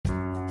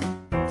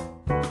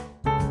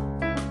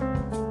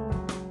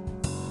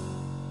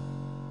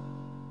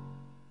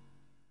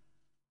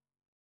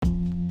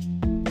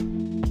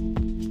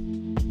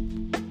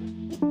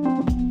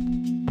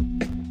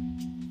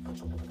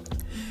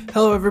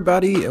Hello,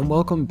 everybody, and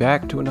welcome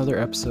back to another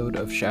episode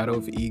of Shadow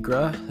of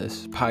Igra,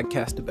 this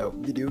podcast about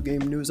video game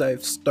news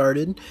I've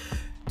started.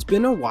 It's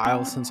been a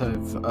while since I've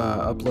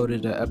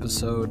uploaded an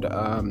episode.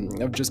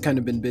 I've just kind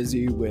of been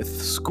busy with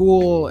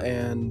school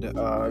and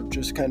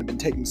just kind of been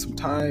taking some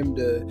time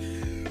to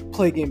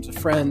play games with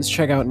friends,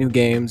 check out new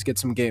games, get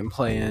some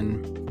gameplay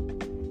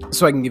in,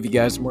 so I can give you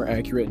guys more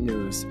accurate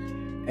news.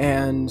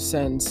 And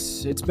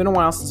since it's been a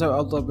while since I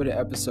uploaded an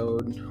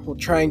episode, we'll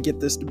try and get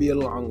this to be a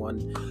long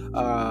one.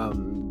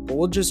 But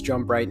we'll just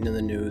jump right into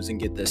the news and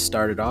get this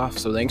started off.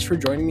 So thanks for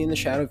joining me in the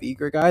Shadow of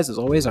Igra, guys. As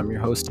always, I'm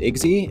your host,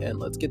 Igzy, and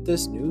let's get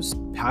this news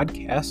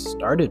podcast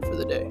started for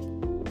the day.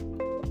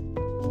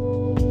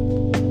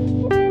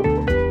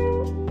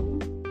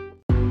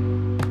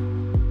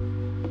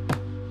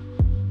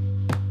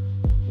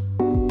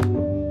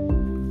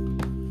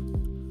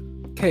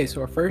 Okay,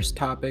 so our first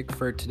topic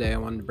for today, I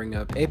wanted to bring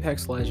up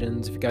Apex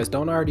Legends. If you guys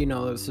don't already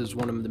know, this is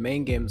one of the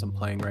main games I'm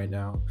playing right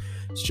now.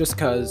 It's just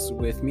because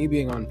with me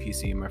being on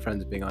PC and my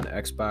friends being on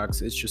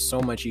Xbox, it's just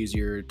so much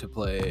easier to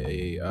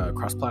play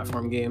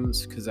cross-platform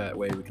games, because that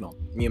way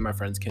me and my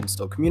friends can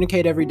still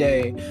communicate every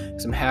day,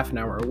 because I'm half an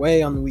hour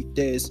away on the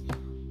weekdays.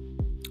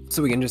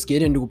 So we can just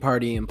get into a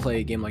party and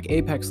play a game like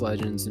Apex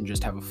Legends and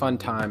just have a fun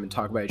time and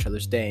talk about each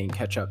other's day and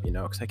catch up,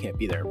 because I can't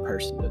be there in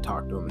person to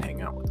talk to them and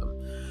hang out with them.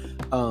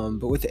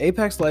 But with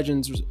Apex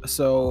Legends,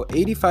 so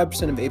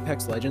 85% of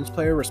Apex Legends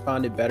players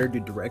responded better to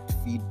direct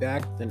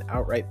feedback than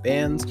outright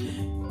bans.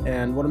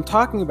 And what I'm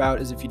talking about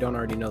is, if you don't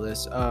already know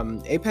this,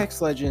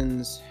 Apex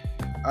Legends,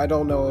 I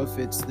don't know if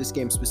it's this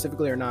game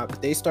specifically or not,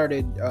 but they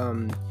started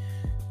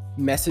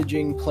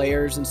messaging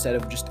players instead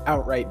of just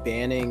outright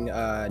banning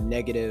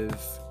negative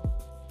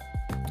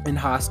and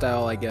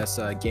hostile,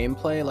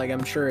 gameplay. Like,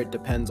 I'm sure it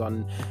depends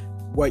on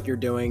what you're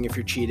doing, if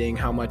you're cheating,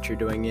 how much you're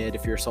doing it,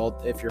 if you're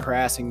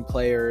harassing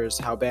players,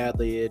 how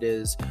badly it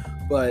is.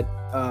 But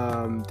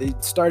they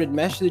started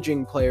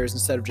messaging players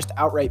instead of just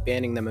outright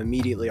banning them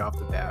immediately off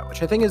the bat,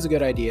 which I think is a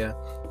good idea.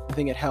 I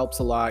think it helps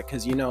a lot,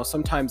 because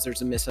sometimes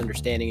there's a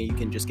misunderstanding and you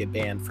can just get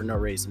banned for no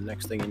reason.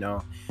 Next thing you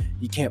know,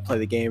 you can't play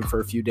the game for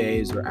a few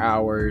days or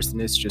hours,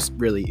 and it's just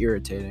really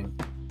irritating.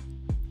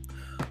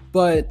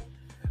 But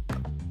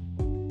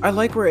I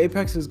like where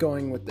Apex is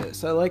going with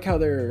this. I like how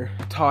they're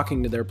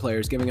talking to their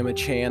players, giving them a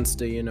chance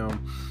to,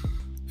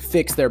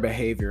 fix their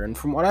behavior. And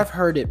from what I've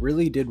heard, it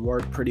really did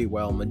work pretty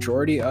well.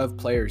 Majority of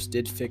players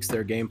did fix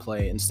their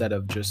gameplay instead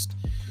of just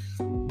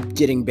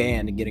getting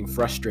banned and getting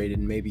frustrated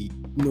and maybe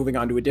moving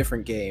on to a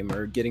different game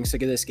or getting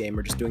sick of this game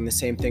or just doing the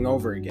same thing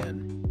over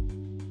again.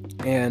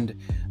 And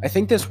I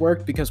think this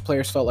worked because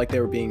players felt like they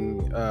were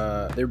being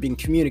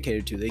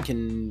communicated to. They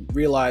can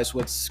realize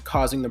what's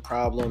causing the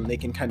problem. They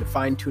can kind of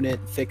fine-tune it,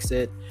 fix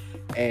it,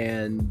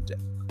 and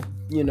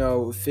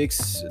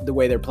fix the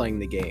way they're playing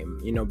the game.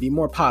 Be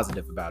more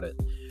positive about it.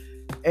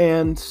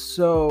 And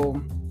so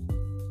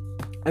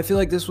I feel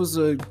like this was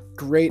a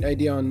great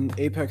idea on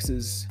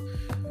Apex's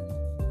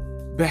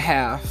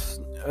behalf.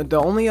 The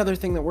only other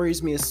thing that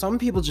worries me is some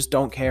people just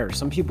don't care.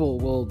 Some people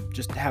will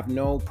just have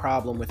no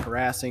problem with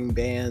harassing,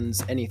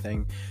 bans,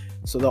 anything.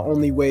 So the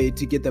only way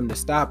to get them to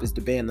stop is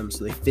to ban them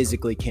so they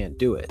physically can't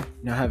do it.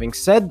 Now, having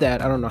said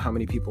that, I don't know how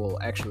many people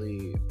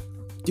actually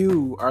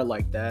are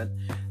like that.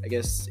 I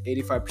guess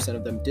 85%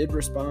 of them did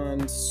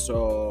respond,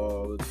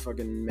 so the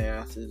fucking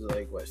math is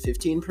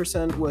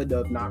 15% would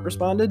have not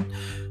responded.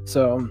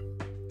 So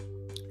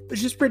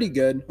which is pretty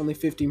good. Only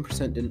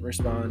 15% didn't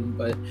respond,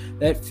 but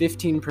that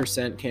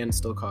 15% can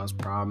still cause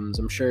problems.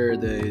 I'm sure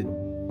the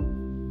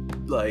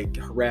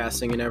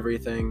harassing and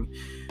everything,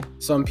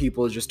 some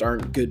people just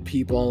aren't good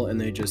people and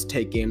they just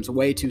take games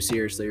way too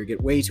seriously or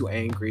get way too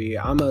angry.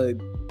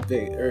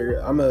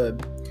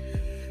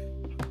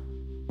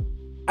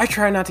 I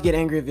try not to get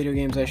angry at video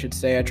games, I should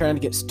say. I try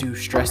not to get too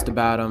stressed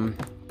about them,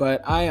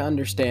 but I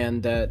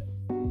understand that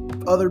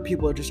other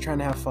people are just trying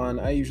to have fun.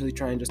 I usually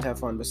try and just have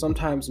fun, but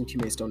sometimes when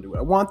teammates don't do what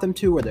I want them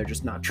to, or they're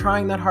just not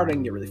trying that hard, I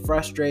can get really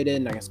frustrated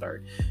and I can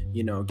start,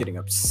 getting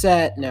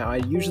upset. Now, I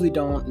usually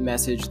don't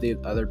message the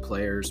other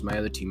players, my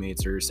other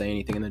teammates, or say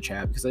anything in the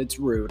chat because it's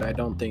rude. I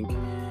don't think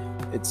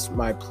it's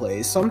my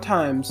place.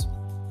 Sometimes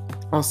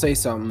I'll say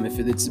something if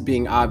it's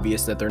being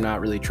obvious that they're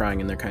not really trying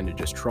and they're kind of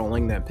just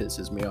trolling. That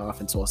pisses me off,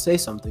 and so I'll say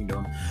something to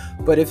them.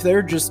 But if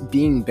they're just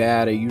being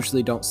bad, I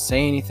usually don't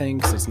say anything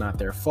because it's not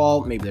their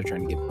fault. Maybe they're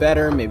trying to get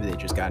better. Maybe they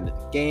just got into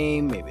the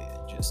game. Maybe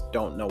they just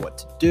don't know what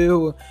to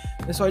do.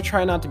 And so I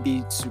try not to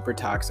be super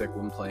toxic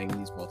when playing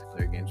these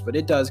multiplayer games, but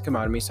it does come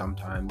out of me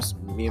sometimes.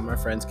 Me and my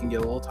friends can get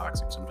a little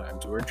toxic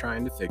sometimes. We're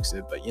trying to fix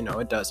it, but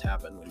it does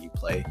happen when you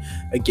play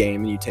a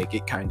game and you take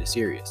it kind of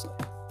seriously.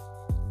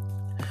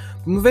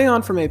 Moving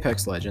on from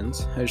Apex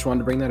Legends, I just wanted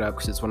to bring that up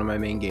because it's one of my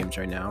main games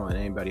right now, and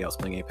anybody else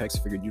playing Apex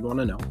figured you'd want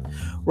to know.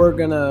 We're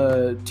going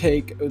to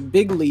take a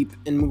big leap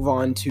and move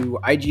on to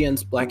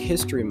IGN's Black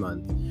History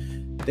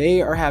Month.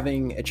 They are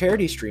having a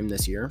charity stream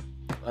this year.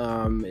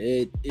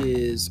 It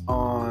is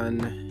on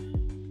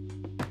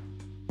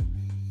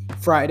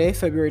Friday,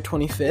 February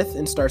 25th,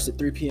 and starts at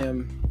 3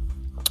 p.m.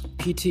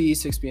 PT,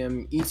 6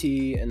 p.m. ET,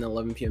 and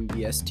 11 p.m.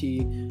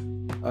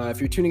 BST. If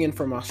you're tuning in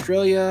from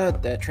Australia,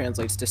 that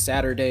translates to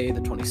Saturday,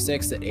 the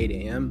 26th at 8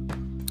 a.m.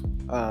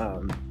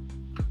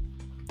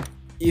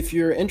 If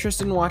you're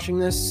interested in watching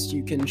this,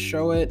 you can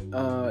show it.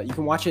 You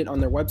can watch it on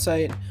their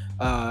website.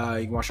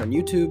 You can watch it on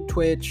YouTube,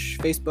 Twitch,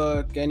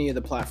 Facebook, any of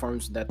the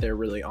platforms that they're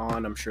really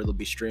on. I'm sure they'll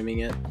be streaming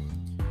it.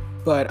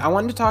 But I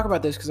wanted to talk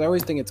about this because I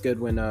always think it's good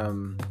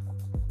when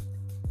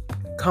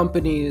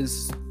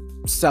companies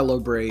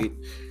celebrate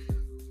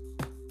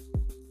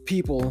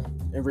people.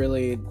 And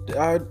really,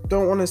 I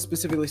don't want to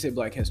specifically say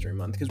Black History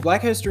Month, because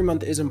Black History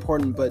Month is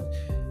important, but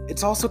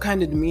it's also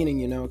kind of demeaning,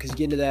 because you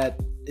get into that,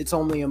 it's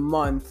only a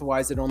month. Why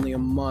is it only a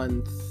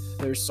month?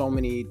 There's so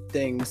many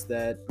things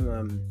that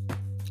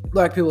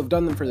Black people have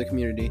done for the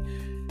community.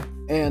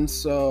 And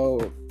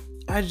so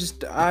I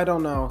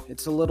don't know.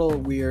 It's a little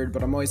weird,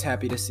 but I'm always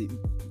happy to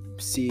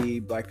see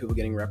Black people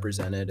getting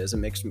represented. As a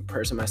mixed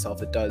person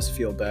myself, it does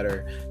feel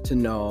better to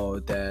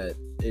know that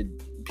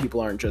people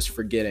aren't just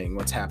forgetting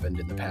what's happened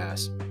in the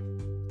past.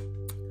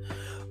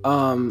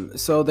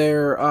 So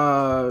they're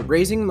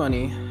raising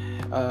money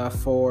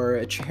for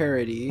a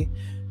charity.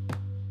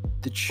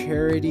 The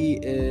charity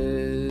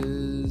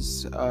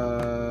is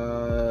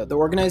the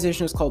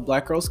organization is called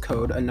Black Girls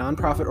Code, a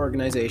nonprofit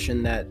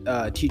organization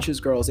that teaches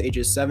girls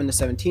ages 7 to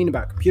 17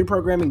 about computer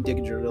programming,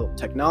 digital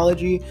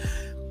technology.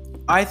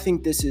 I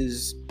think this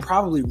is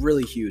probably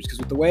really huge because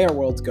with the way our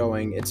world's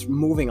going, it's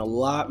moving a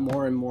lot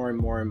more and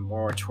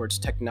more towards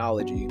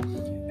technology,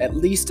 at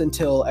least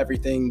until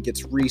everything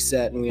gets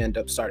reset and we end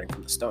up starting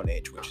from the Stone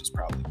Age, which is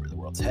probably where the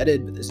world's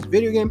headed. But this is a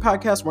video game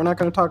podcast. We're not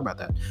going to talk about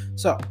that.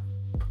 So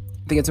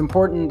I think it's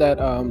important that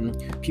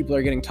people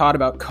are getting taught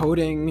about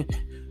coding.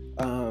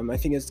 I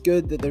think it's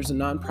good that there's a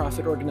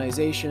nonprofit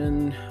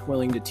organization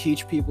willing to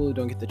teach people who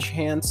don't get the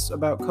chance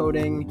about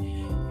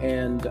coding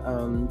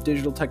and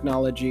digital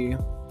technology.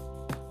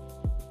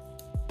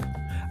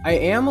 I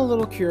am a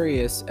little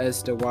curious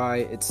as to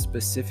why it's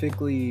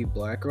specifically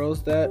Black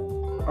girls that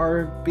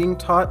are being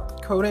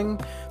taught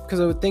coding, because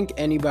I would think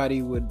any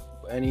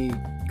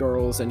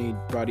girls,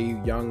 anybody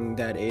young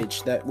that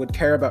age that would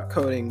care about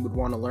coding would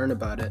want to learn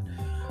about it.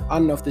 I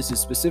don't know if this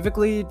is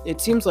it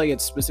seems like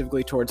it's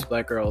specifically towards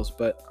Black girls,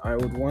 but I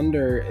would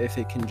wonder if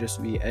it can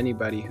just be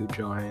anybody who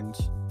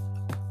joins.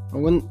 I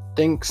wouldn't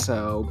think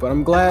so, but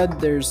I'm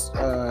glad there's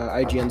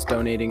IGN's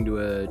donating to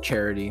a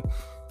charity.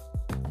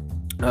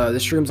 The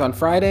stream's on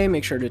Friday.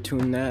 Make sure to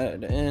tune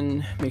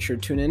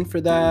in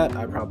for that.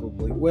 I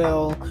probably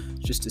will,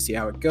 just to see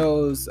how it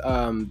goes.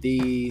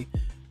 The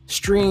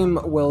stream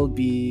will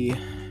be...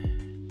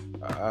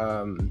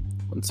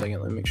 one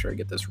second, let me make sure I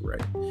get this right.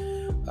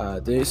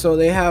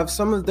 They have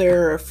some of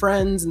their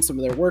friends and some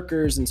of their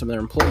workers and some of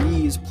their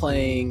employees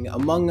playing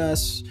Among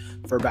Us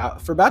for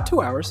about 2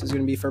 hours. It's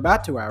going to be for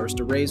about 2 hours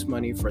to raise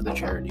money for the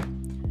charity.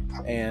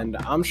 And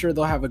I'm sure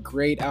they'll have a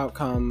great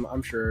outcome.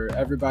 I'm sure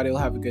everybody will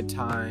have a good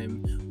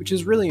time, which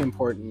is really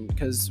important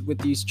because with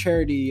these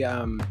charity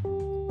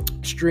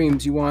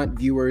streams, you want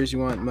viewers, you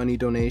want money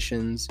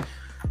donations,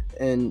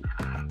 and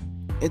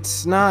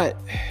it's not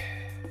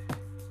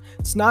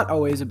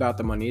always about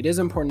the money. It is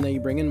important that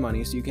you bring in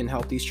money so you can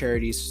help these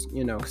charities,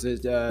 because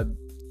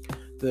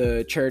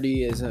the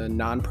charity is a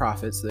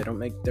non-profit, so they don't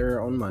make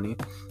their own money.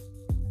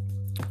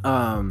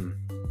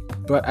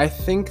 But I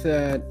think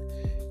that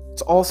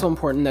it's also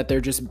important that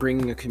they're just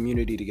bringing a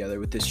community together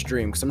with this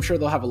stream, because I'm sure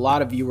they'll have a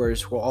lot of viewers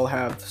who all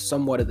have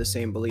somewhat of the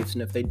same beliefs,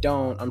 and if they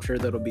don't, I'm sure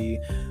that'll be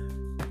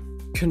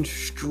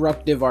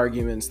constructive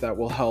arguments that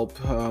will help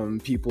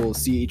people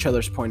see each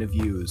other's point of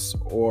views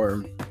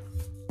or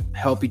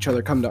help each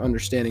other come to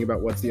understanding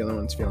about what the other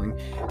one's feeling.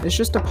 It's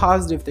just a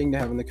positive thing to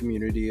have in the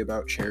community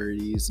about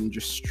charities and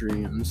just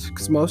streams,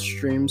 because most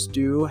streams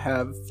do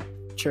have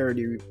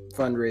charity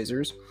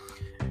fundraisers.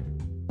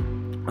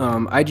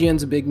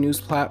 IGN's a big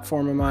news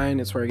platform of mine.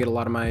 It's where I get a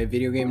lot of my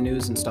video game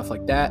news and stuff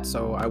like that,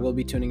 so I will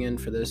be tuning in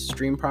for this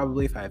stream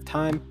probably if I have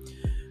time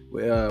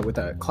with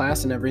a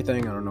class and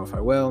everything. I don't know if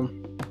I will,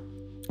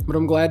 but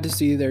I'm glad to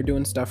see they're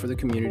doing stuff for the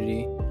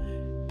community.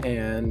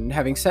 And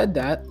having said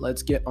that,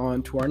 let's get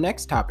on to our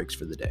next topics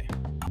for the day.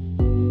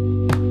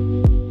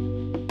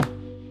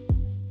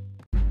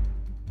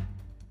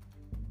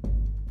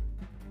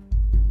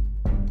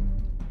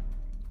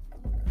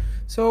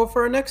 So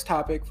for our next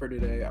topic for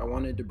today, I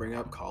wanted to bring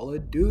up Call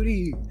of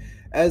Duty.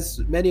 As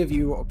many of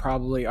you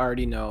probably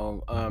already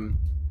know,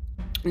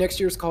 next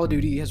year's Call of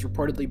Duty has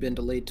reportedly been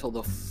delayed till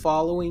the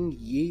following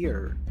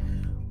year,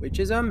 which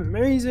is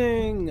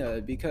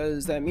amazing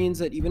because that means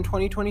that even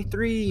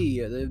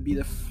 2023,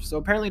 so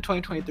apparently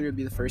 2023 would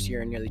be the first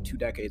year in nearly 2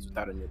 decades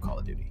without a new Call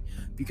of Duty.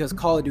 Because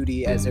Call of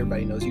Duty, as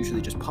everybody knows,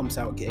 usually just pumps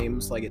out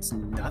games like it's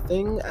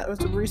nothing.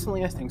 As of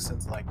recently, I think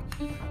since like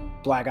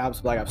Black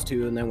Ops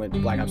 2, and then went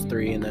Black Ops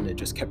 3, and then it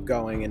just kept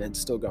going, and it's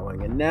still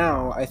going. And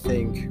now I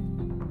think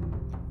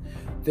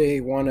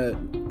they want to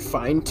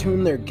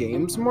fine-tune their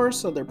games more,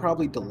 so they're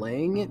probably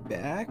delaying it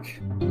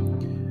back.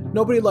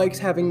 Nobody likes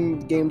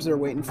having games they're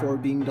waiting for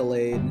being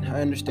delayed.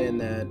 I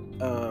understand that.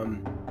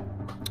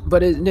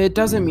 But it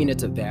doesn't mean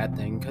it's a bad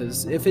thing,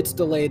 because if it's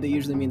delayed, that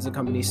usually means the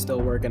company's still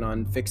working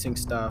on fixing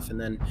stuff,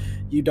 and then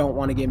you don't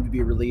want a game to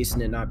be released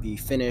and it not be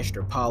finished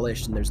or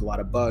polished, and there's a lot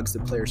of bugs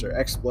that players are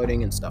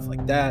exploiting and stuff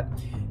like that.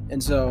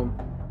 And so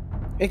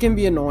it can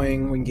be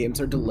annoying when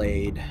games are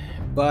delayed,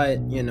 but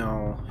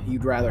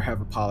you'd rather have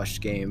a polished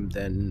game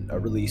than a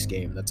release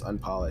game that's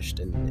unpolished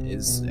and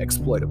is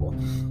exploitable.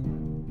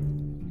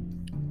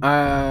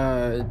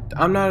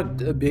 I'm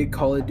not a big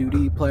Call of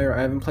Duty player.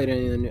 I haven't played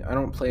I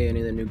don't play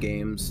any of the new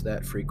games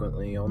that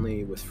frequently,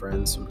 only with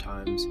friends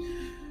sometimes.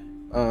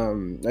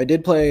 I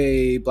did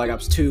play Black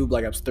Ops 2,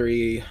 Black Ops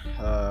 3,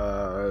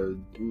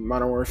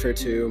 Modern Warfare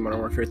 2, Modern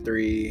Warfare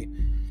 3.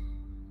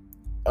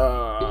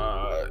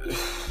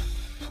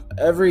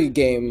 Every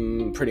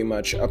game pretty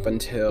much up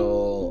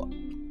until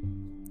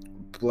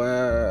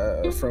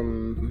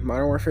from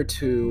Modern Warfare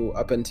 2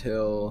 up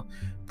until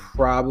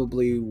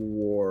probably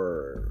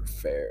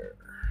Warfare.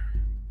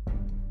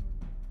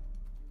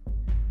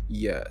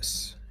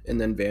 Yes.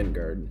 And then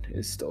Vanguard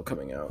is still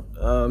coming out.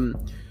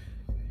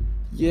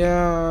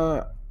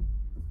 Yeah,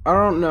 I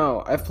don't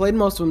know. I've played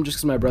most of them just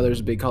because my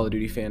brother's a big Call of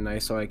Duty fan,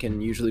 so I can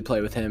usually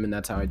play with him, and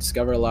that's how I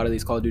discover a lot of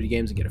these Call of Duty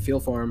games and get a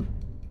feel for them.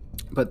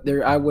 But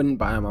I wouldn't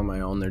buy them on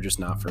my own. They're just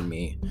not for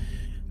me.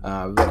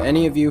 But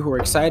any of you who are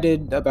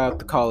excited about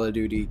the Call of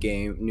Duty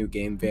new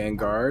game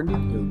Vanguard,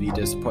 you'll be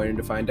disappointed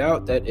to find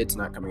out that it's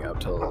not coming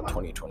out till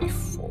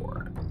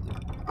 2024,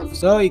 I believe.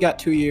 So you got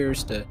 2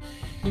 years to,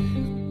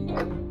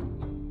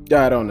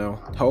 I don't know,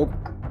 hope,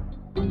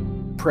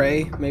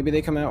 pray, maybe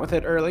they come out with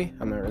it early.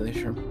 I'm not really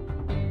sure.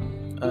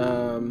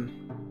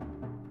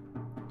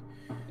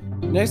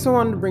 Next, I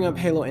wanted to bring up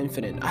Halo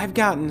Infinite. I've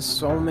gotten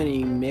so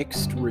many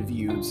mixed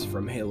reviews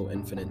from Halo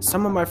Infinite.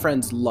 Some of my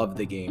friends love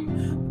the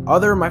game.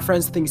 Other of my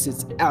friends thinks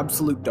it's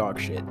absolute dog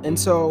shit. And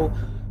so,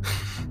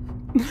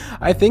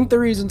 I think the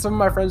reason some of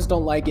my friends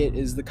don't like it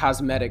is the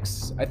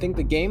cosmetics. I think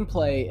the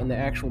gameplay and the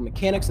actual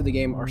mechanics of the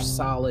game are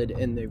solid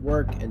and they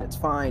work and it's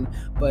fine.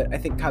 But I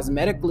think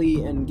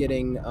cosmetically and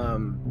getting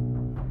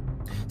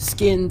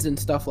skins and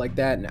stuff like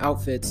that and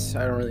outfits,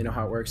 I don't really know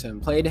how it works. I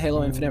haven't played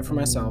Halo Infinite for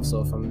myself,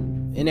 so if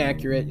I'm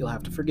inaccurate, you'll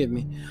have to forgive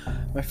me.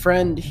 My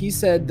friend, he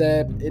said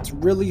that it's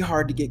really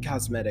hard to get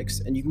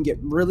cosmetics, and you can get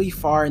really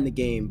far in the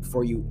game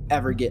before you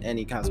ever get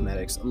any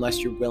cosmetics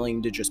unless you're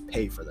willing to just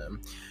pay for them.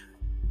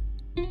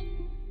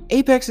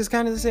 Apex is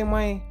kind of the same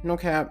way, no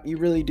cap. You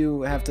really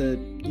do have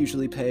to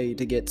usually pay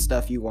to get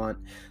stuff you want,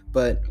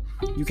 but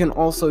you can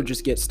also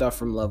just get stuff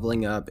from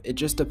leveling up. It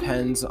just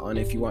depends on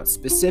if you want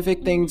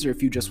specific things or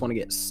if you just want to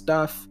get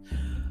stuff.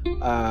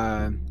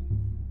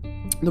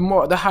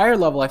 The higher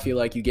level I feel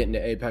like you get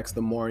into Apex,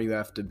 the more you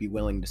have to be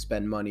willing to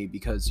spend money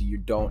because you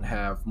don't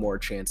have more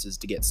chances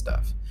to get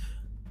stuff.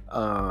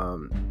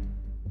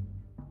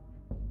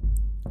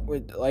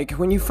 Like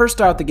when you first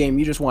start the game,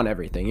 you just want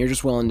everything. You're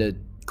just willing to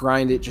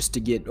grind it just to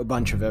get a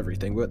bunch of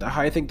everything. But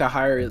I think the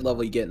higher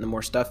level you get and the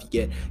more stuff you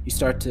get, you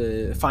start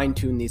to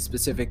fine-tune these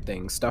specific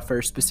things, stuff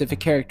for specific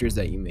characters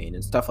that you main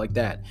and stuff like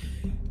that.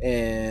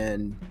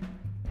 And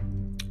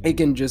it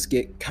can just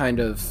get kind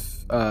of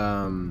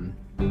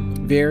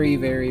very,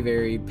 very,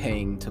 very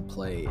paying to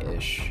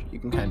play-ish. You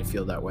can kind of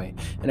feel that way.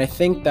 And I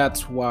think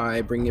that's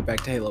why, bringing it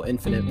back to Halo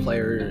Infinite,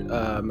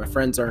 my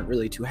friends aren't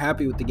really too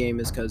happy with the game,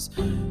 is because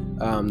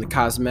the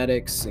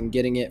cosmetics and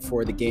getting it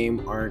for the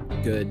game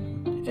aren't good,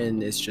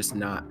 and it's just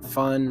not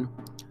fun.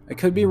 I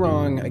could be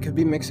wrong, I could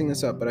be mixing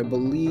this up, but I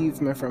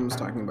believe my friend was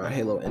talking about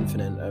Halo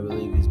Infinite. I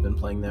believe he's been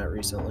playing that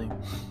recently.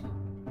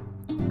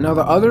 Now,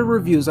 the other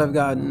reviews I've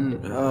gotten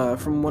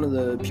from one of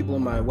the people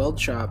in my weld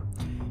shop,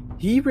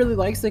 he really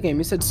likes the game.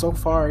 He said so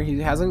far, he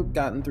hasn't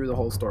gotten through the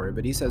whole story,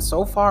 but he says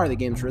so far the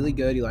game's really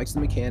good. He likes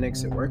the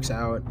mechanics, it works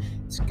out,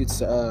 it's good,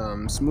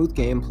 smooth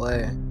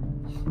gameplay.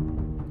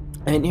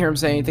 I didn't hear him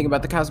say anything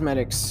about the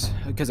cosmetics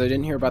because I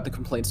didn't hear about the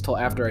complaints till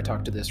after I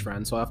talked to this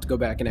friend, so I'll have to go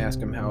back and ask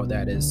him how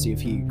that is, see if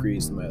he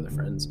agrees with my other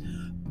friends.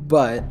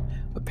 But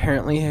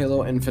apparently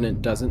Halo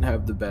Infinite doesn't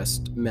have the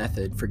best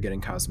method for getting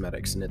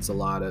cosmetics, and it's a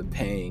lot of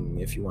paying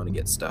if you want to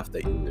get stuff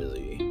that you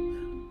really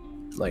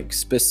like,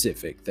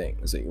 specific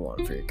things that you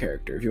want for your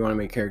character. If you want to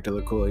make your character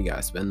look cool, you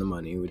gotta spend the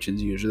money, which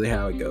is usually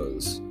how it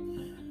goes.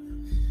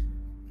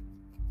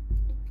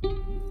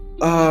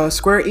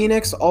 Square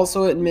Enix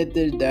also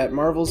admitted that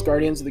Marvel's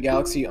Guardians of the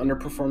Galaxy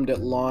underperformed at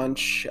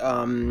launch.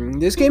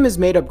 This game has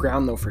made up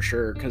ground, though, for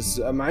sure, because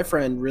my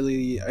friend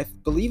really, I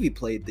believe he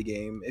played the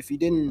game. If he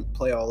didn't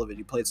play all of it,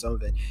 he played some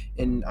of it.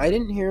 And I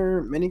didn't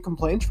hear many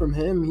complaints from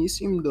him. He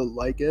seemed to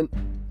like it.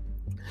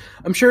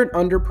 I'm sure it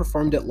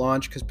underperformed at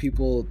launch because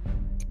people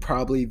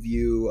probably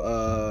view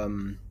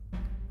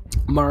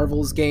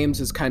Marvel's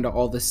games as kind of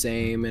all the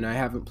same, and I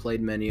haven't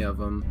played many of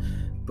them.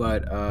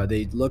 But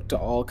they looked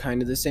all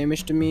kind of the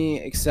same-ish to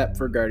me, except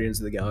for Guardians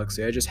of the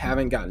Galaxy. I just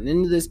haven't gotten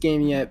into this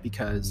game yet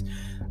because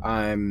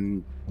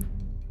I've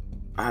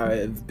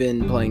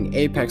been playing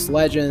Apex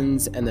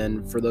Legends, and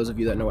then for those of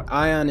you that know what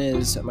Ion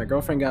is, my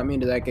girlfriend got me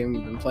into that game.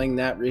 I've been playing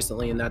that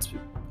recently, and that's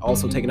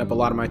also taken up a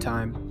lot of my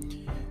time.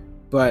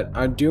 But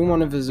I do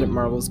want to visit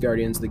Marvel's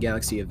Guardians of the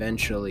Galaxy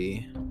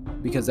eventually.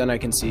 because then I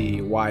can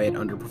see why it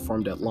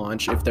underperformed at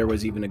launch, if there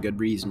was even a good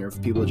reason, or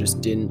if people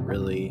just didn't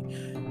really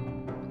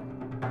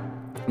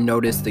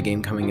notice the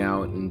game coming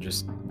out and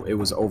just it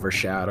was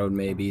overshadowed.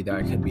 Maybe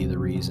that could be the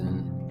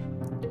reason.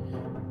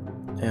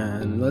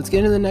 And let's get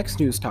into the next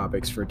news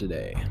topics for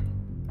today.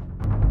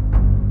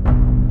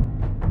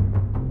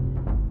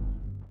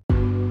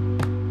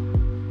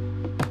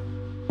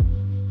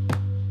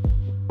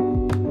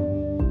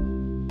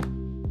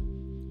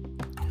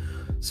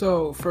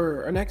 So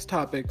for our next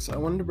topics, I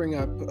wanted to bring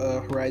up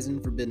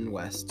Horizon Forbidden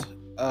West.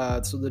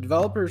 So the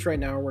developers right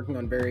now are working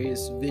on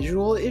various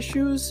visual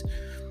issues.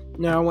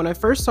 Now, when I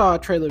first saw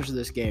trailers of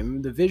this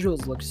game, the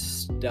visuals looked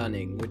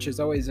stunning, which is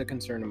always a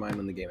concern of mine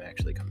when the game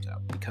actually comes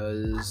out,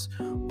 because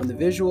when the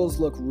visuals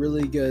look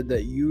really good,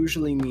 that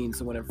usually means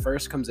that when it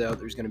first comes out,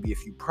 there's going to be a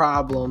few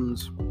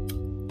problems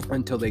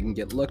until they can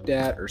get looked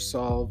at or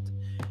solved.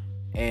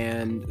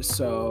 And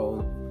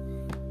so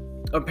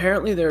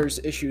apparently there's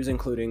issues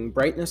including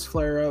brightness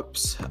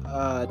flare-ups,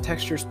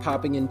 textures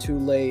popping in too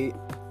late.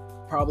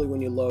 Probably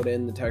when you load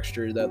in, the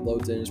texture that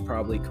loads in is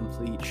probably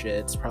complete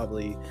shit. It's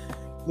probably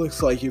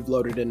looks like you've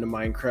loaded into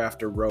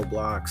Minecraft or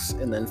Roblox,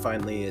 and then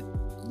finally it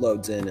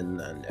loads in and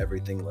then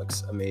everything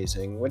looks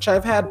amazing, which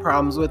I've had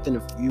problems with in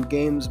a few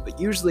games, but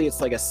usually it's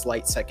like a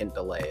slight second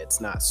delay.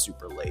 It's not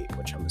super late,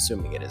 which I'm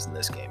assuming it is in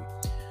this game.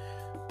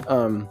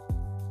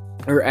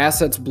 Or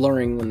assets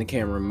blurring when the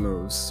camera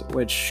moves,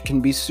 which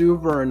can be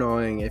super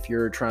annoying if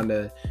you're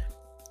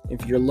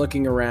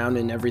looking around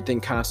and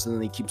everything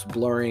constantly keeps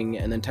blurring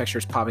and then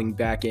textures popping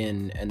back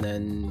in, and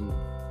then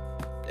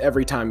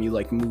every time you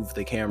like move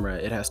the camera,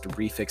 it has to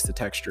refix the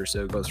texture,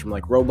 so it goes from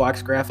like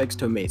Roblox graphics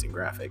to amazing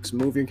graphics.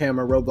 Move your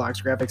camera,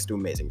 Roblox graphics to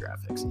amazing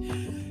graphics.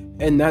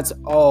 And that's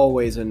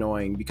always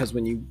annoying, because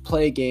when you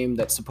play a game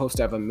that's supposed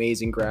to have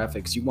amazing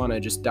graphics, you want to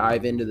just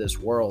dive into this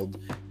world,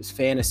 this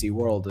fantasy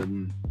world,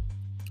 and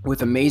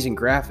with amazing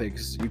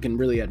graphics, you can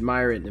really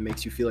admire it, and it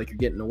makes you feel like you're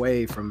getting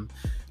away from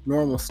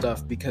normal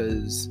stuff,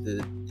 because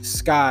the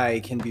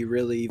sky can be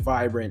really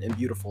vibrant and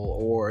beautiful,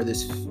 or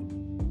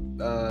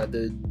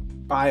the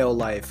bio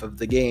life of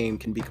the game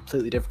can be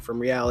completely different from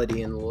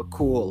reality and look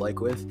cool.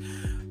 Like with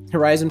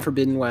Horizon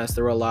Forbidden West,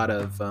 there were a lot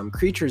of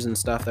creatures and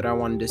stuff that I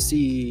want to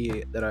see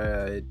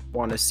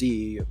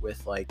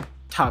with like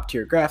top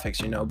tier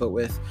graphics, but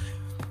with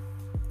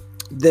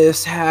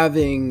this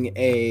having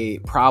a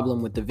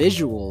problem with the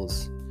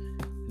visuals,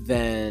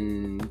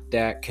 then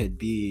that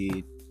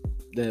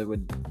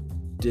would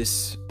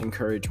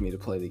disencourage me to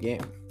play the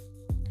game.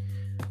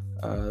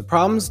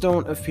 Problems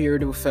don't appear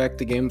to affect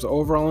the game's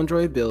overall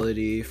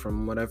enjoyability,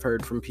 from what I've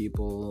heard from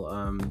people.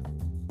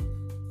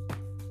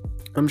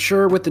 I'm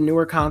sure with the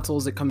newer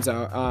consoles it comes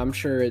out, I'm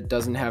sure it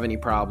doesn't have any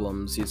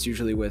problems. It's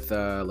usually with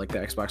like the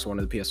Xbox One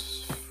or the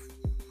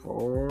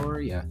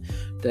PS4,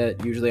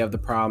 that usually have the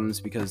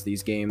problems, because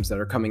these games that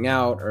are coming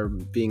out are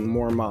being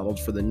more modeled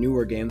for the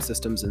newer game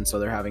systems, and so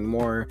they're having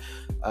more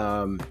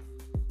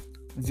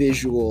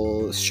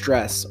visual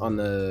stress on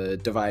the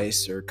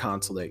device or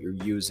console that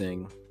you're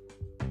using.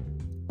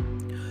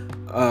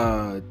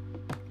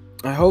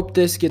 I hope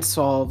this gets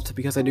solved,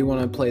 because I do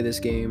want to play this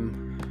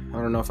game.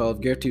 I don't know if I'll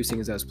have Gear 2,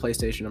 seeing as that's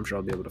PlayStation. I'm sure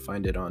I'll be able to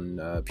find it on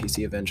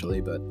PC eventually,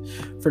 but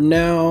for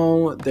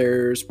now,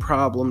 there's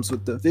problems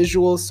with the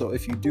visuals, so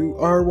if you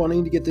are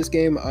wanting to get this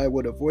game, I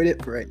would avoid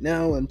it for right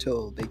now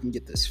until they can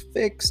get this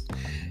fixed,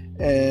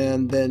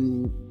 and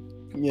then,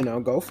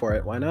 go for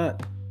it. Why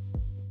not?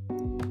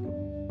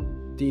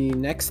 The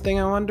next thing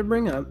I wanted to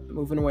bring up,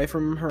 moving away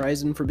from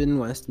Horizon Forbidden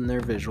West and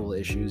their visual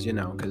issues,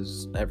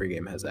 because every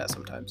game has that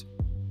sometimes.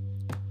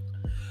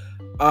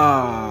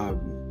 What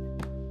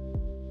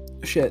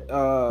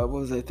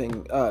was the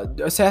thing?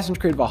 Assassin's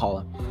Creed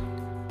Valhalla.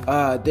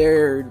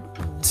 Their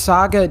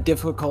saga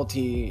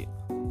difficulty,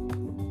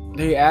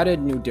 they added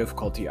new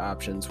difficulty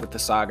options with the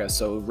saga,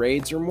 so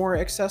raids are more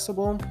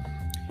accessible.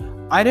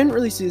 I didn't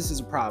really see this as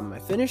a problem. I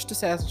finished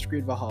Assassin's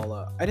Creed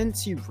Valhalla. I didn't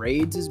see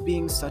raids as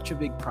being such a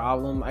big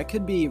problem. I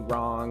could be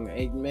wrong.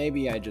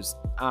 Maybe I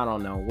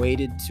don't know,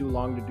 waited too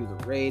long to do the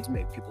raids.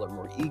 Maybe people are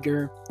more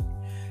eager.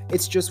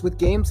 It's just with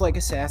games like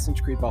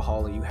Assassin's Creed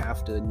Valhalla, you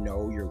have to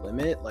know your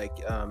limit. Like,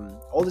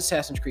 old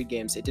Assassin's Creed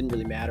games, it didn't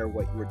really matter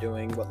what you were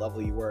doing, what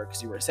level you were,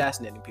 because you were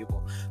assassinating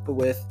people. But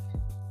with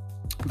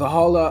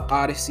Valhalla,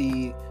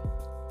 Odyssey,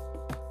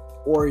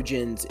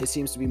 Origins, it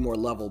seems to be more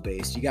level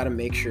based. You got to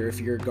make sure if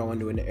you're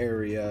going to an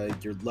area,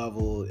 your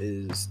level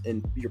is,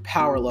 and your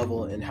power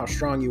level and how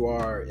strong you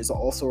are is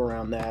also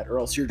around that, or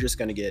else you're just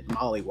going to get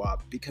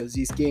mollywopped, because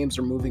these games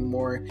are moving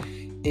more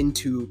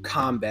into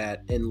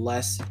combat and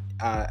less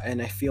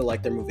and I feel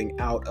like they're moving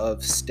out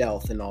of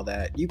stealth and all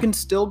that. You can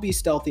still be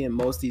stealthy in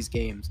most of these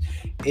games.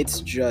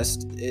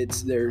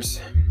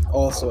 There's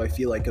also, I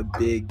feel like, a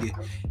big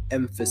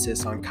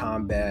emphasis on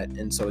combat,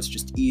 and so it's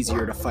just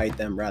easier to fight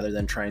them rather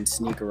than try and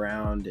sneak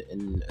around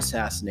and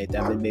assassinate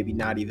them, and maybe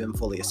not even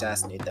fully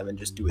assassinate them and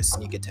just do a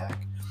sneak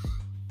attack.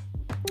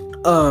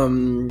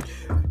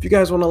 If you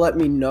guys want to let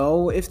me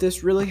know if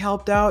this really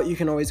helped out, you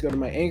can always go to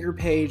my Anchor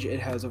page.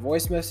 It has a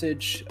voice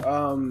message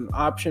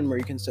option where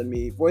you can send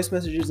me voice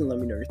messages and let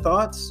me know your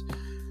thoughts.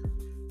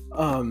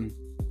 Um,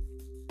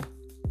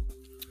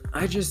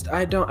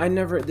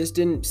 this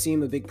didn't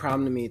seem a big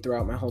problem to me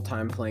throughout my whole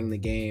time playing the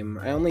game.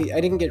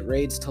 I didn't get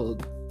raids till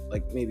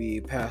like maybe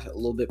a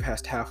little bit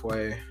past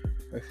halfway,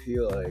 I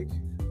feel like.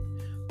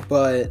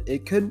 But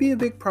it could be a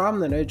big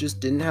problem that I just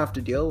didn't have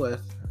to deal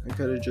with. I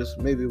could have just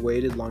maybe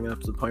waited long enough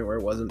to the point where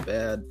it wasn't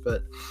bad.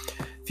 But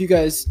if you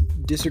guys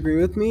disagree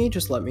with me,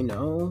 just let me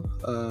know.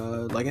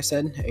 Like I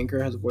said,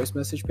 Anchor has a voice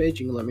message page.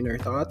 You can let me know your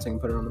thoughts. I can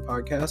put it on the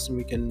podcast and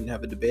we can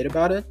have a debate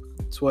about it.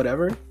 It's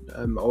whatever.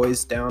 I'm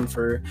always down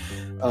for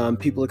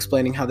people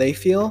explaining how they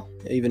feel.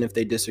 Even if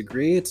they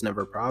disagree, it's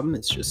never a problem.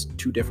 It's just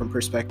two different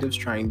perspectives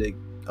trying to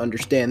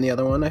understand the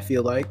other one. I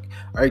feel like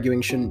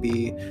arguing shouldn't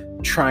be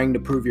trying to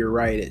prove you're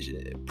right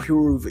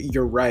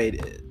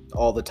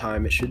all the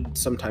time. It should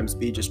sometimes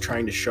be just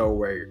trying to show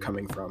where you're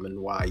coming from and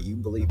why you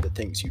believe the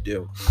things you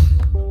do.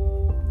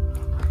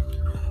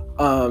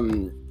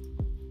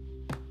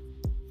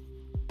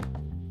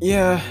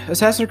 Yeah,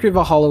 Assassin's Creed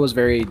Valhalla was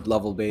very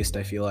level-based,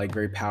 I feel like,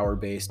 very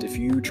power-based. If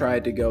you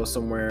tried to go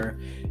somewhere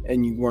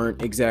and you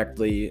weren't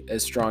exactly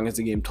as strong as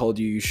the game told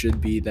you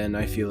should be, then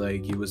I feel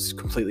like it was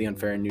completely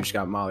unfair and you just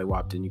got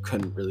mollywopped and you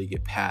couldn't really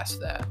get past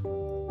that.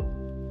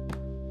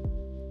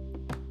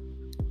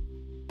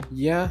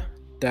 Yeah,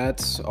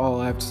 that's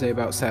all I have to say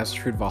about Assassin's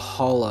Creed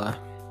Valhalla.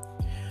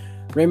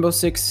 Rainbow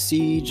Six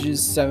Siege's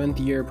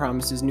 7th year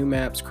promises new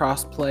maps,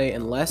 crossplay,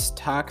 and less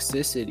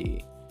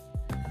toxicity.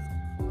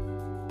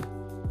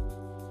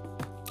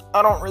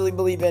 I don't really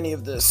believe any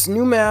of this.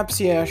 New maps,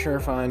 yeah, sure,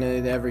 fine.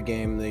 Every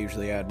game, they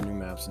usually add new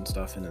maps and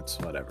stuff, and it's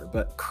whatever.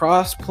 But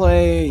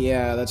crossplay,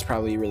 yeah, that's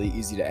probably really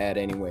easy to add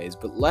anyways.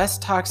 But less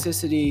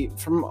toxicity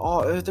from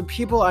all the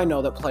people I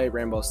know that play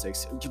Rainbow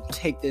Six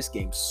take this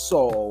game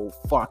so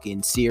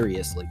fucking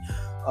seriously.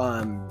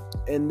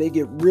 And they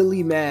get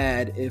really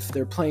mad if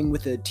they're playing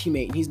with a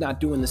teammate and he's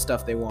not doing the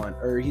stuff they want,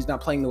 or he's not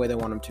playing the way they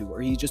want him to,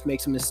 or he just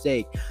makes a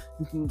mistake.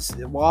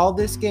 While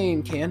this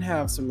game can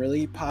have some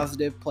really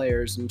positive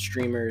players and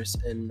streamers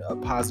and a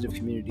positive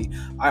community,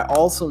 I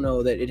also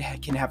know that it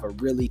can have a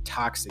really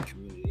toxic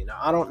community. Now,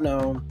 I don't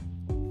know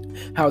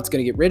how it's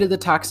going to get rid of the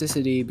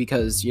toxicity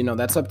because,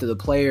 that's up to the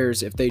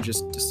players if they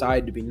just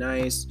decide to be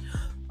nice.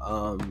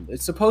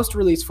 It's supposed to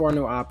release 4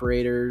 new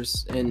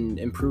operators and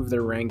improve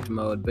their ranked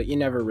mode, but you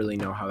never really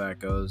know how that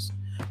goes.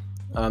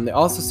 They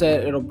also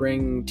said it'll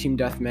bring Team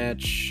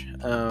Deathmatch,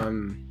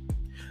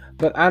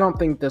 but I don't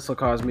think this will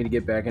cause me to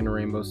get back into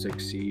Rainbow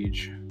Six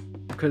Siege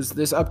because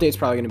this update's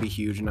probably going to be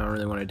huge and I don't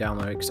really want to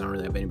download it because I don't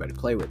really have anybody to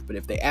play with. But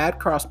if they add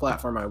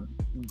cross-platform,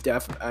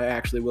 I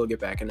actually will get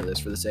back into this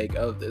for the sake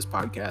of this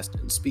podcast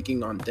and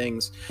speaking on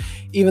things,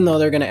 even though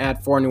they're going to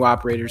add 4 new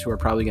operators who are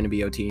probably going to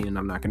be OT and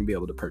I'm not going to be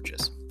able to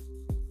purchase.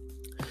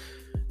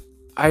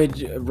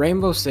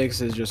 Rainbow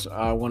Six is just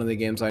one of the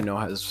games I know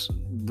has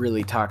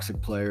really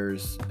toxic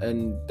players,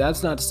 and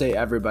that's not to say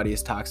everybody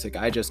is toxic.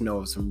 I just know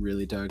of some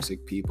really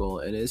toxic people,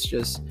 and it's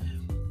just,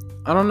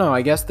 I don't know,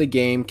 I guess the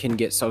game can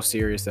get so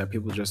serious that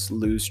people just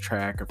lose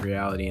track of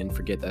reality and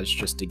forget that it's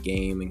just a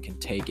game and can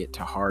take it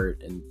to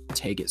heart and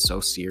take it so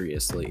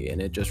seriously, and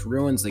it just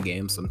ruins the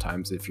game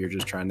sometimes if you're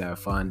just trying to have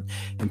fun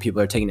and people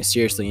are taking it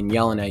seriously and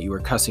yelling at you or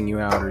cussing you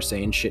out or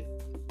saying shit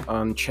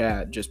on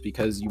chat just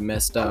because you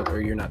messed up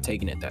or you're not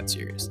taking it that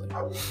seriously.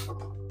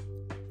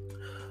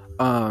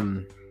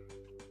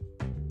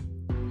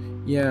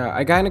 Yeah,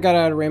 I kind of got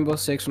out of Rainbow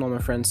Six when all my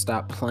friends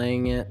stopped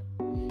playing it.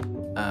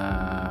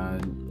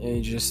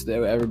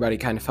 Everybody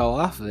kind of fell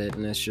off of it,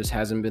 and it just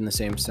hasn't been the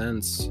same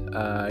since.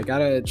 I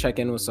gotta check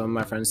in with some of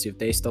my friends, see if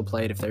they still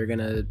play it, if they're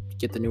gonna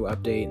get the new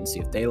update, and see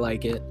if they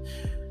like it.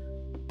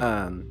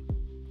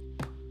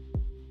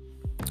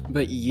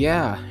 But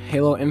yeah,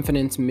 Halo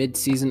Infinite's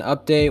mid-season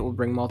update will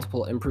bring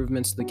multiple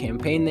improvements to the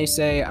campaign, they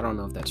say. I don't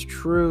know if that's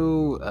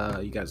true.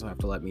 You guys will have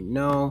to let me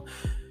know.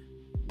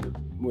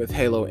 With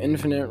Halo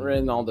Infinite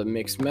and all the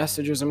mixed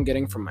messages I'm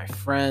getting from my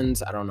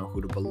friends, I don't know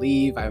who to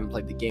believe. I haven't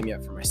played the game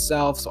yet for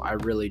myself, so I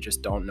really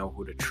just don't know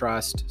who to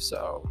trust.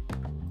 So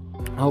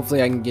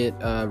hopefully I can get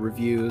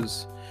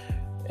reviews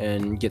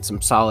and get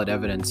some solid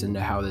evidence into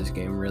how this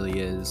game really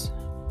is.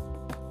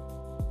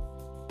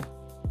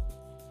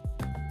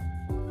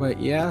 But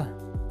yeah,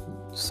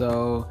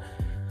 so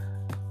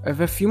I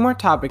have a few more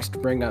topics to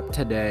bring up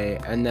today,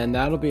 and then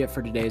that'll be it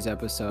for today's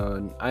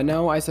episode. I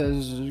know I said I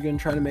was going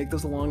to try to make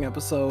this a long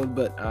episode,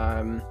 but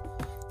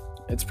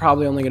it's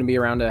probably only going to be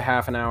around a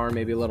half an hour,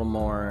 maybe a little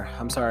more.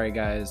 I'm sorry,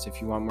 guys, if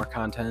you want more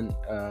content.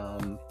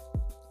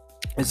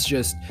 It's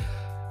just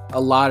a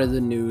lot of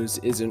the news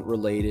isn't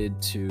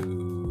related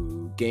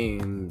to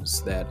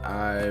games that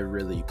I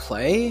really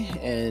play,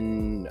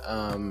 and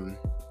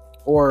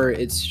or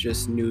it's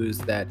just news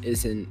that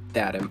isn't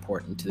that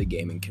important to the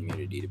gaming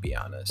community, to be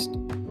honest.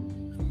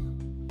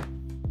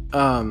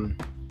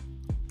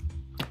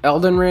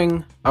 Elden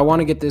Ring, I want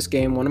to get this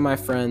game. One of my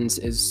friends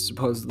is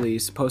supposed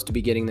to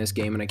be getting this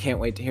game, and I can't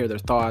wait to hear their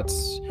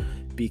thoughts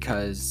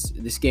because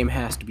this game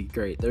has to be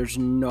great. There's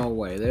no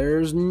way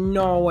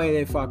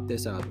they fuck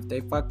this up. If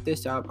they fuck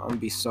this up, I'm gonna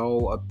be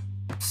so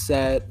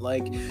upset.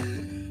 Like,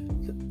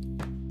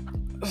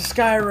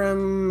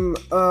 Skyrim,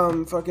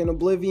 fucking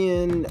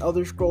Oblivion,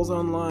 Elder Scrolls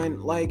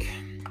Online, like,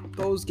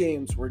 those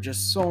games were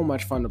just so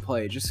much fun to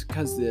play just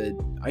because the,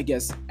 I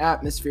guess,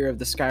 atmosphere of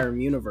the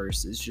Skyrim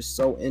universe is just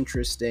so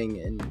interesting,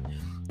 and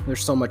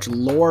there's so much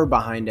lore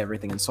behind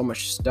everything and so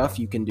much stuff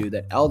you can do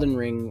that Elden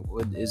Ring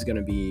is going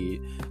to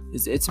be,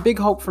 it's a big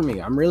hope for me.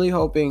 I'm really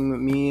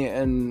hoping me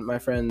and my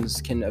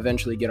friends can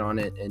eventually get on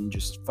it and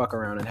just fuck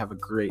around and have a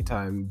great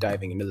time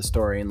diving into the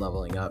story and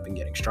leveling up and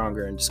getting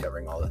stronger and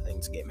discovering all the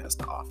things the game has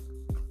to offer.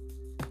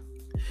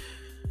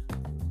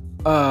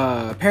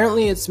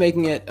 Apparently it's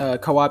making it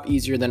co-op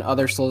easier than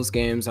other Souls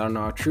games. I don't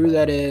know how true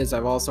that is.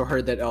 I've also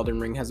heard that Elden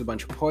Ring has a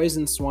bunch of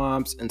poison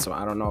swamps, and so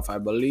I don't know if I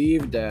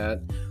believe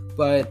that,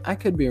 but I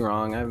could be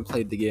wrong. I haven't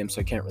played the game,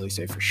 so I can't really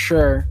say for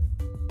sure.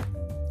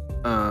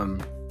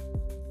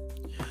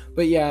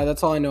 But yeah,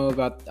 that's all I know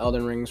about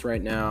Elden Rings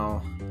right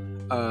now.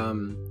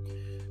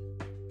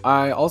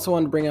 I also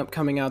want to bring up,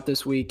 coming out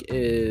this week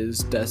is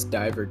Dust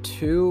Diver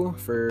 2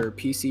 for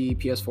PC,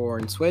 PS4,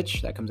 and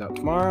Switch. That comes out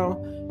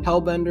tomorrow.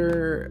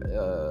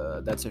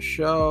 Hellbender, that's a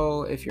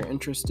show if you're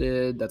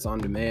interested. That's on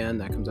demand.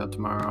 That comes out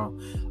tomorrow.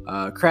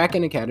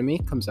 Kraken Academy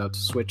comes out to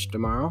Switch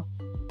tomorrow.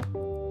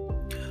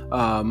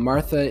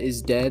 Martha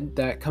is Dead.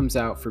 That comes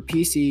out for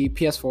PC,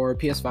 PS4,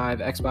 PS5,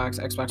 Xbox,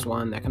 Xbox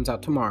One. That comes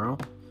out tomorrow.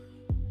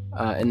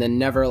 And then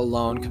Never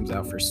Alone comes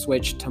out for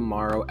Switch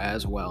tomorrow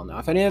as well. Now,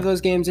 if any of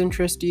those games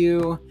interest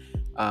you,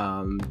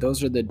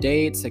 those are the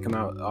dates. They come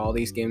out. All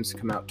these games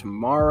come out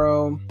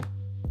tomorrow.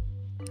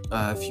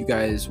 If you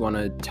guys want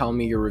to tell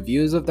me your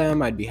reviews of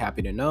them, I'd be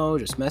happy to know.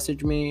 Just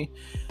message me,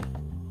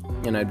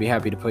 and I'd be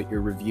happy to put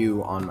your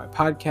review on my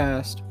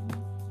podcast.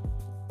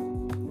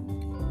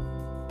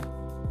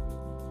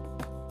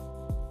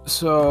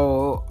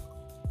 So,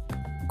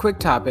 quick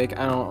topic.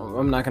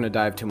 I'm not going to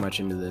dive too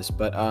much into this,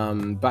 but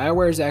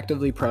BioWare is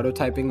actively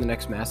prototyping the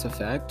next Mass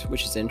Effect,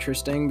 which is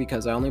interesting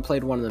because I only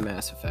played one of the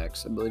Mass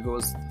Effects. I believe it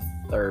was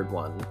the third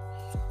one.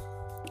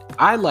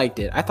 I liked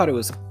it. I thought it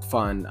was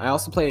fun. I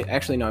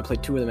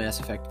played two of the Mass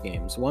Effect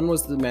games. One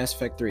was the Mass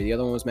Effect 3. The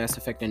other one was Mass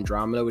Effect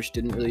Andromeda, which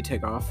didn't really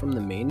take off from the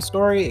main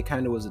story. It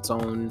kind of was its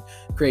own,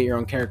 create your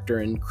own character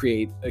and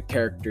create a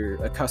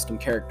custom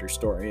character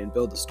story and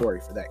build the story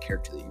for that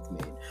character that you've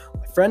made.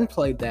 My friend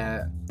played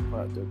that,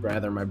 or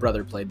rather my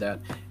brother played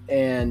that,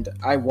 and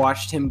I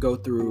watched him go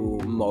through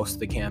most of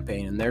the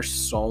campaign, and there's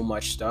so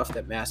much stuff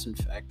that Mass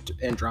Effect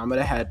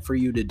Andromeda had for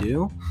you to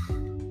do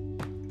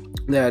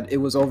that it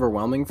was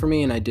overwhelming for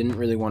me, and I didn't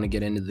really want to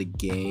get into the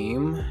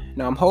game.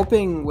 Now, I'm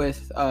hoping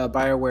with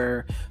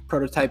BioWare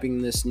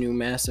prototyping this new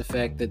Mass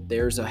Effect that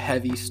there's a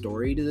heavy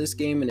story to this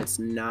game, and it's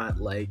not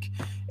like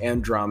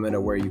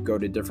Andromeda where you go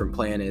to different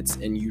planets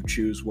and you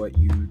choose what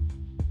you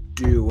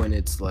do, and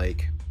it's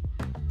like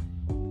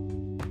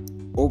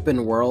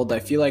open world. I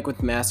feel like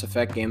with Mass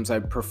Effect games, I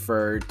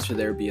prefer to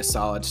there be a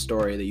solid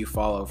story that you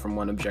follow from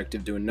one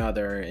objective to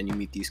another, and you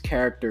meet these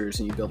characters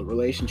and you build a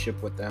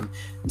relationship with them,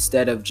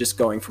 instead of just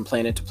going from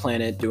planet to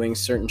planet, doing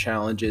certain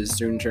challenges,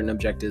 certain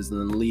objectives,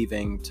 and then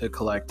leaving to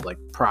collect like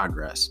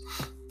progress.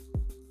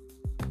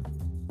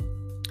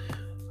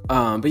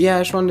 But yeah,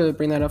 I just wanted to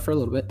bring that up for a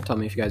little bit. Tell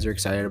me if you guys are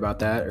excited about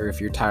that, or if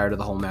you're tired of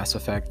the whole Mass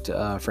Effect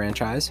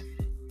franchise.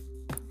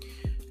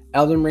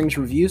 Elden Ring's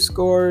review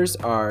scores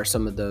are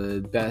some of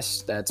the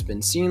best that's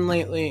been seen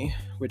lately,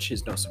 which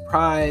is no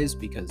surprise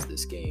because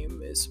this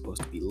game is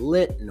supposed to be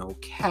lit, no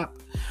cap.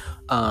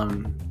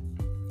 I'm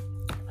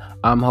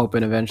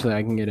hoping eventually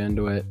I can get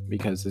into it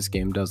because this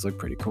game does look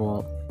pretty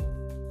cool.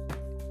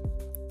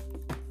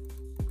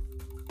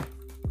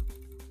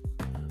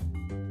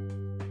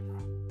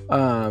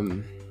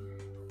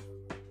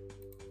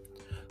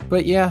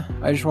 But yeah,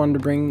 I just wanted to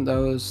bring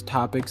those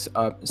topics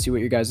up, see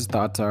what your guys'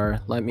 thoughts are.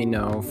 Let me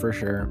know for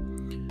sure.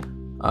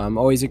 I'm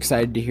always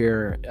excited to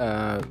hear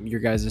your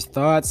guys'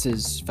 thoughts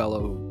as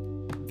fellow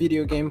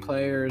video game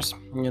players,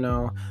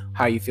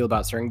 how you feel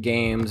about certain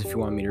games, if you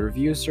want me to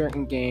review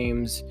certain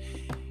games,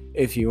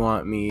 if you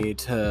want me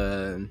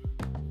to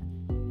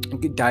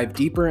dive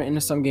deeper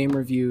into some game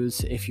reviews,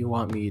 if you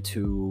want me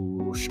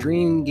to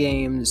stream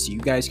games so you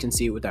guys can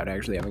see it without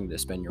actually having to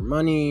spend your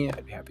money,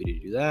 I'd be happy to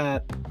do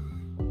that.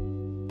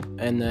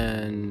 And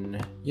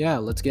then, yeah,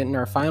 let's get into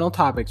our final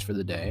topics for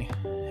the day.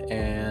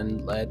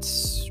 And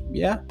let's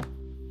get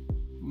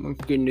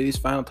into these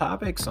final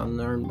topics on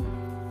our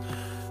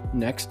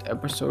next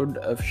episode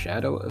of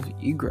Shadow of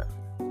Igra.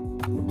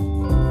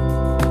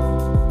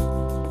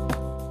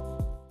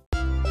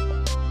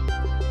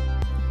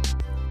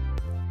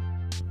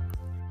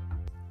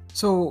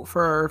 So,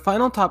 for our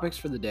final topics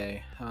for the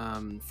day,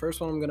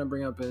 first one I'm going to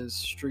bring up is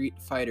Street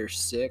Fighter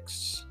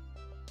 6.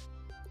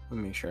 Let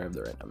me make sure I have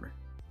the right number.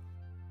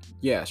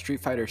 Yeah, Street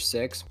Fighter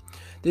 6.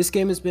 This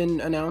game has been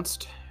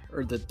announced,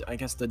 or I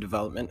guess the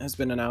development has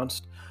been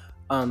announced.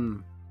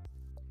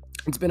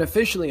 It's been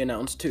officially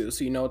announced too,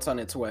 so you know it's on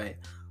its way.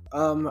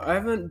 I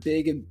haven't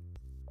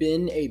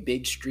been a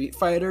big Street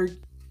Fighter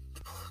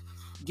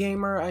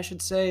gamer, I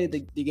should say.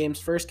 The games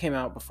first came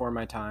out before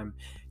my time,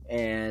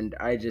 and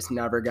I just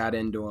never got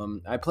into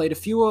them. I played a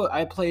few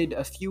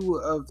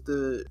of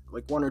the,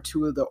 like, one or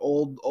two of the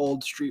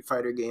old Street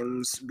Fighter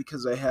games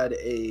because I had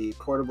a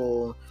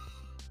portable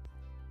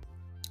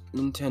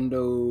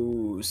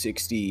Nintendo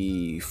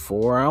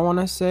 64, I want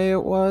to say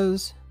it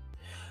was.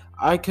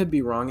 I could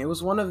be wrong. It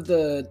was one of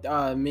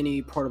the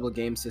mini portable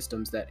game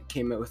systems that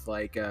came out with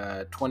like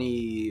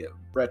 20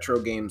 retro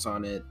games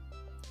on it.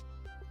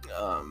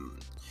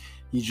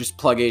 You just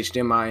plug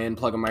HDMI in,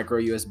 plug a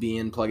micro USB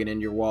in, plug it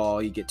into your wall.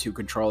 You get 2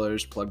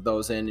 controllers, plug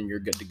those in, and you're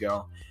good to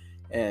go.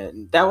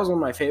 And that was one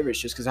of my favorites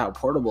just because how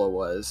portable it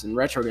was. And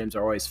retro games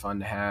are always fun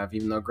to have,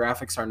 even though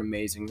graphics aren't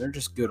amazing. They're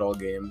just good old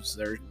games.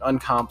 They're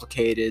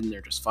uncomplicated, and they're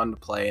just fun to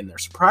play, and they're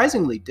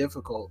surprisingly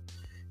difficult,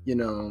 you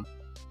know,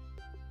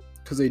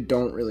 because they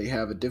don't really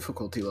have a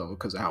difficulty level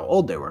because of how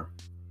old they were.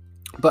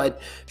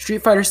 But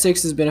Street Fighter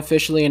 6 has been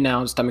officially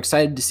announced. I'm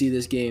excited to see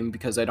this game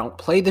because I don't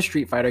play the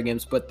Street Fighter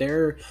games, but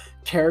their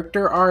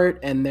character art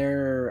and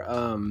their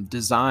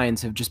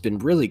designs have just been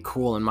really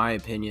cool, in my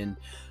opinion.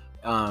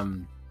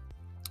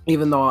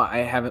 Even though I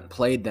haven't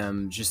played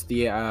them, just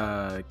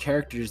the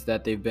characters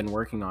that they've been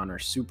working on are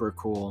super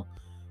cool.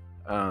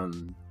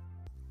 I'm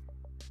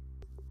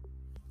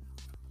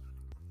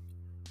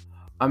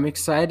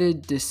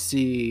excited to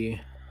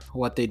see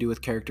what they do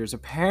with characters.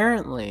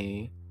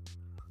 Apparently,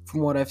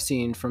 from what I've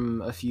seen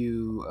from a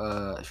few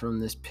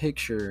from this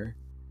picture,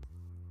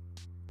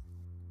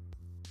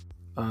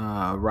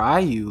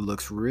 Ryu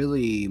looks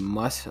really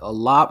a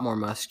lot more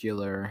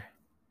muscular.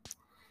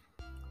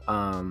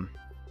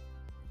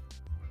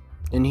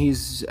 And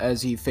he's,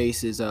 as he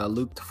faces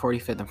Luke, the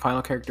 45th and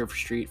final character for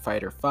Street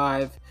Fighter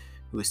V,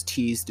 who was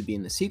teased to be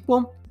in the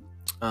sequel.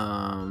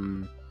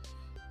 And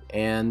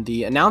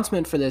the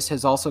announcement for this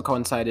has also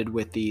coincided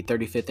with the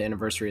 35th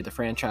anniversary of the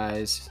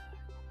franchise.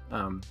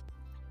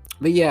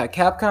 But yeah,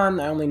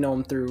 Capcom, I only know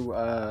them through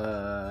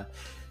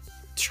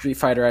Street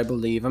Fighter, I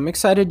believe. I'm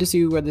excited to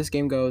see where this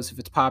game goes, if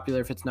it's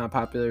popular, if it's not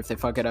popular, if they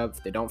fuck it up,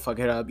 if they don't fuck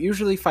it up.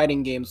 Usually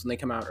fighting games, when they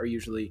come out, are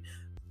usually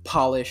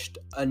polished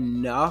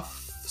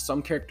enough.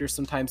 Some characters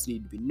sometimes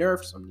need to be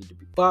nerfed, some need to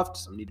be buffed,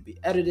 some need to be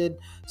edited,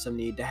 some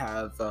need to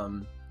have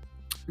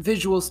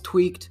visuals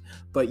tweaked.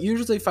 But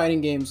usually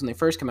fighting games, when they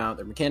first come out,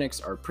 their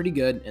mechanics are pretty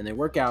good and they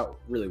work out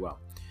really well.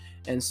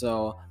 And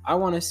so I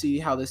want to see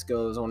how this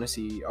goes. I want to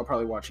see, I'll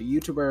probably watch a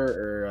YouTuber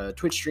or a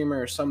Twitch streamer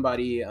or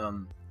somebody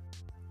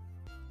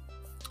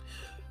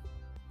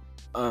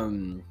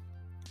what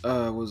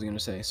was I gonna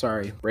say?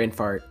 Sorry, brain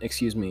fart,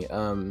 excuse me.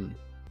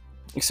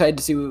 Excited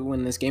to see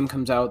when this game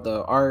comes out,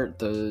 the art,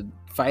 the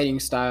fighting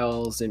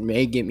styles. It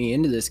may get me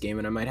into this game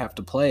and I might have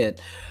to play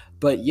it.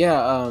 But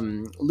yeah,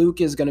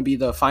 Luke is going to be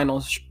the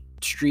final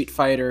Street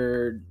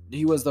Fighter.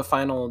 He was the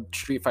final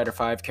Street Fighter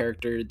V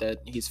character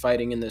that he's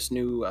fighting in this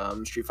new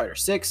Street Fighter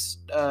 6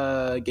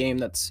 game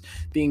that's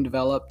being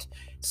developed.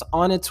 It's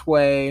on its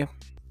way.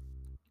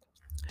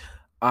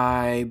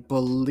 I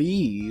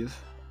believe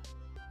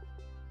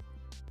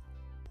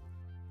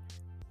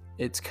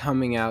it's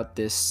coming out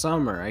this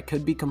summer. I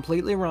could be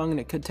completely wrong and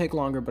it could take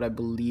longer, but I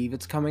believe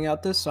it's coming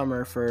out this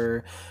summer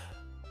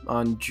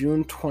on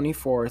June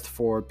 24th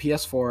for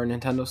PS4,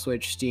 Nintendo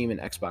Switch, Steam, and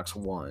Xbox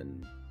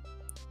One.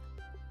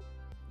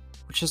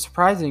 Which is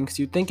surprising because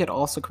you'd think it'd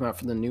also come out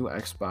for the new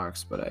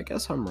Xbox, but I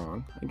guess I'm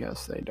wrong. I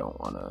guess they don't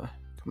want to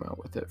come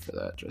out with it for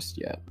that just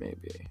yet,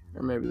 maybe.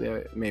 Or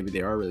maybe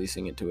they are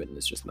releasing it to it and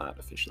it's just not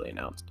officially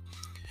announced.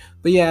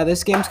 But yeah,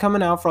 this game's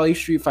coming out for all you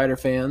Street Fighter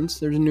fans.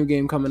 There's a new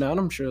game coming out.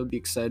 I'm sure you'll be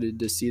excited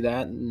to see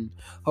that. And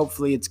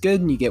hopefully it's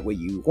good and you get what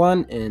you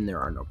want and there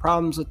are no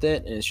problems with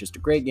it. And it's just a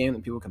great game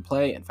that people can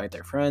play and fight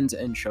their friends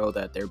and show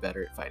that they're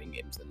better at fighting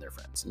games than their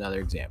friends. Another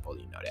example,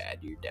 to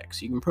add to your deck.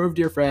 So you can prove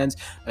to your friends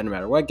that no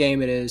matter what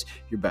game it is,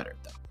 you're better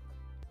at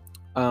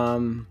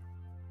them.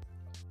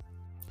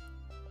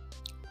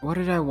 What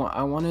did I want?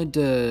 I wanted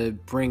to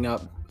bring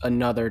up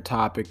another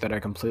topic that I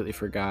completely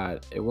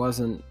forgot. It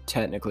wasn't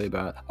technically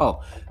about...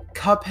 Oh,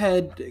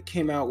 Cuphead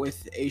came out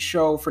with a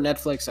show for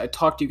Netflix. I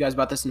talked to you guys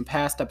about this in a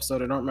past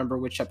episode. I don't remember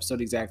which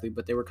episode exactly,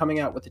 but they were coming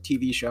out with a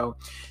TV show.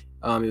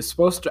 It was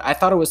supposed to... I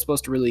thought it was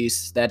supposed to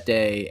release that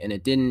day, and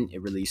it didn't.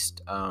 It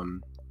released, I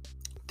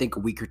think, a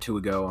week or two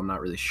ago. I'm not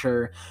really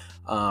sure.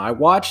 I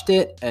watched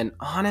it, and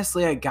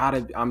honestly,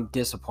 I'm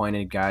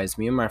disappointed, guys.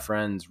 Me and my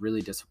friends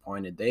really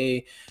disappointed.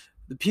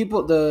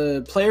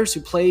 The players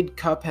who played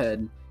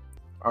Cuphead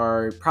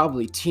are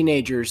probably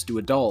teenagers to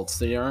adults.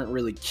 They aren't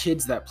really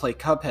kids that play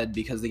Cuphead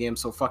because the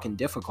game's so fucking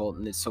difficult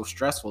and it's so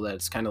stressful that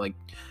it's kind of like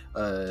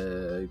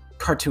a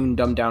cartoon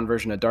dumbed down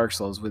version of Dark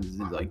Souls with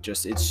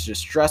it's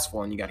just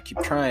stressful and you got to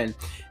keep trying.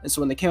 And so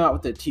when they came out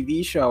with the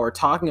TV show or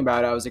talking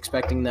about it, I was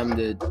expecting them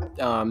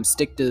to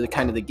stick to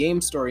the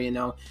game story,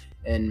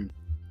 and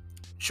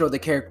show the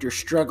character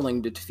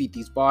struggling to defeat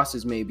these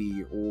bosses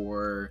maybe,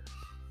 or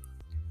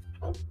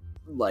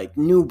like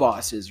new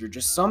bosses, or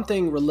just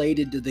something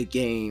related to the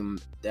game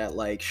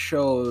that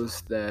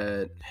shows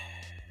that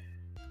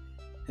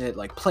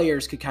like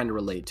players could kind of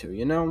relate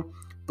to,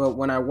 But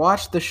when I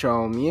watched the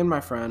show, me and my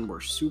friend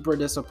were super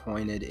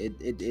disappointed.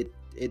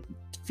 it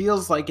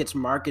feels like it's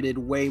marketed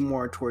way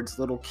more towards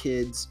little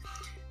kids.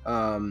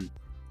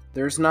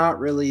 There's not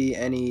really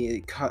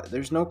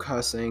there's no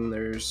cussing.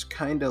 There's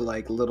kind of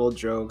like little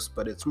jokes,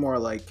 but it's more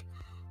like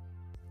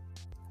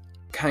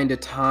kind of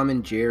Tom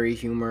and Jerry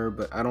humor,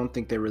 but I don't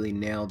think they really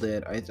nailed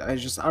it.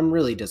 I'm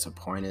really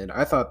disappointed.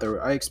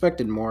 I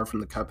expected more from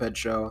the Cuphead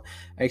show.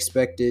 I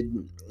expected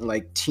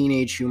like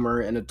teenage humor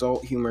and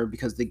adult humor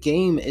because the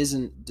game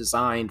isn't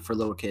designed for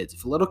little kids.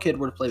 If a little kid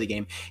were to play the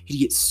game, he'd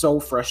get so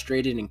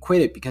frustrated and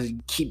quit it because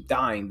he'd keep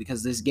dying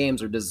because these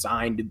games are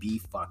designed to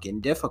be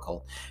fucking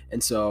difficult.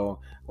 And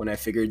so when I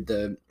figured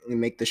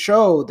make the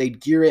show,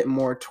 they'd gear it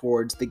more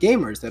towards the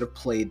gamers that have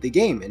played the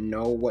game and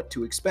know what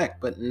to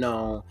expect. But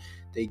no,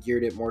 they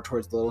geared it more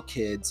towards little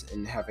kids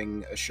and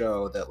having a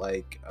show that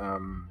like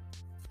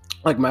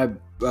my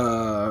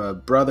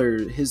brother,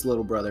 his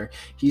little brother,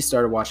 he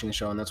started watching the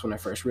show, and that's when I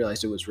first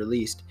realized it was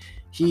released.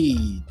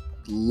 He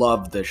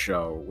loved the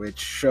show, which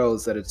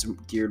shows that it's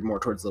geared more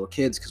towards little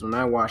kids, because when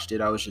I watched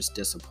it, I was just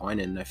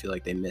disappointed, and I feel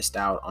like they missed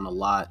out on a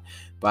lot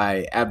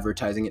by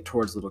advertising it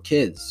towards little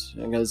kids.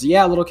 Because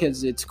yeah, little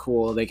kids, it's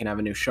cool, they can have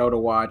a new show to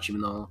watch, even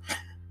though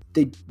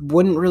they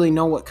wouldn't really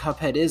know what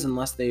Cuphead is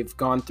unless they've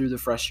gone through the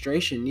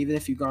frustration. Even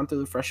if you've gone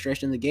through the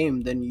frustration in the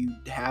game, then you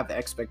have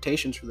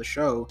expectations for the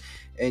show,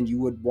 and you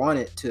would want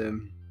it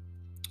to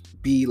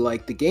be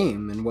like the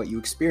game and what you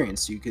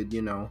experienced, so you could,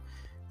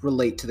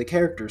 relate to the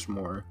characters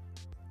more.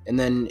 And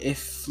then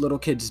if little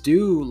kids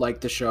do like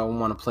the show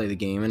and want to play the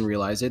game and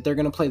realize it, they're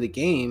going to play the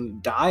game,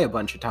 die a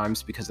bunch of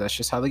times because that's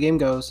just how the game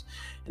goes,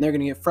 and they're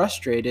going to get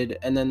frustrated,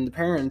 and then the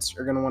parents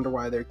are going to wonder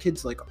why their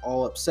kid's like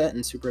all upset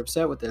and super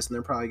upset with this, and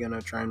they're probably going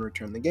to try and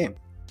return the game.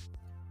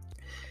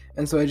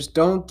 And so I just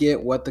don't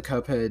get what the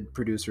Cuphead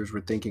producers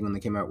were thinking when they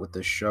came out with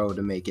this show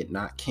to make it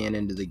not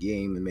canon to the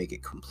game and make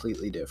it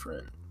completely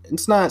different.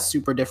 It's not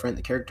super different,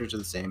 the characters are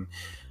the same,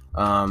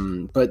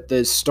 but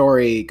the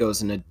story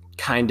goes in a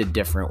kind of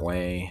different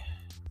way.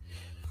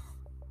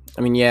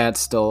 I mean, yeah,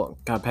 it's still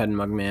Cuphead and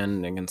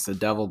Mugman against the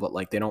devil, but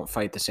like they don't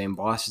fight the same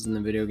bosses in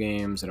the video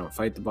games. They don't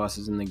fight the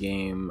bosses in the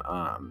game.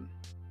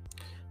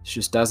 It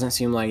just doesn't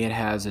seem like it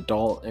has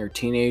adult or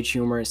teenage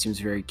humor. It seems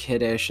very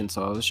kiddish, and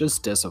so I was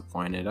just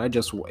disappointed.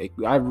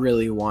 I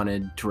really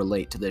wanted to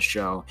relate to this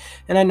show,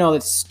 and I know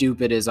that's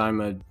stupid as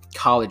I'm a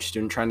college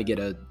student trying to get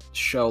a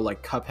show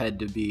like Cuphead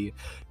to be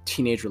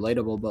teenage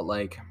relatable, but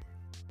like,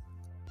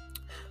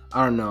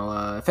 I don't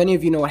know. If any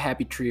of you know what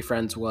Happy Tree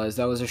Friends was,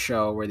 that was a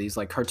show where these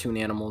like cartoon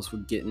animals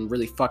would get in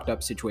really fucked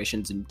up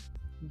situations and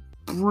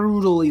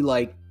brutally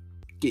like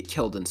get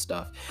killed and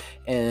stuff.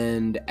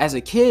 And as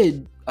a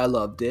kid, I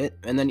loved it,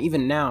 and then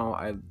even now,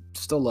 I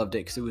still loved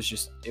it because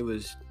it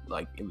was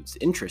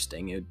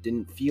interesting. It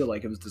didn't feel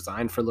like it was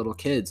designed for little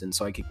kids, and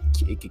so it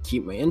could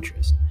keep my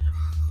interest.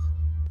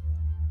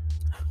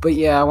 But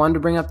yeah, I wanted to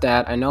bring up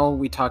that. I know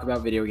we talk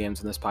about video games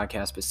in this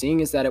podcast, but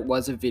seeing as that it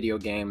was a video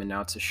game and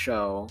now it's a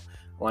show,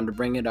 I wanted to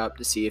bring it up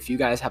to see if you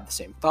guys have the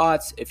same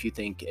thoughts, if you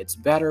think it's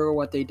better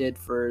what they did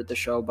for the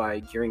show by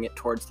gearing it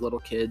towards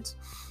little kids.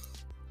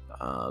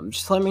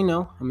 Just let me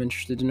know. I'm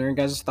interested in your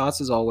guys' thoughts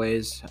as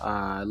always.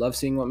 I love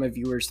seeing what my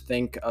viewers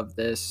think of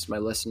this, my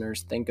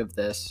listeners think of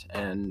this,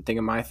 and think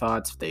of my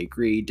thoughts, if they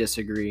agree,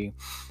 disagree,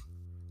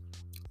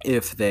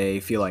 if they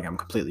feel like I'm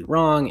completely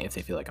wrong, if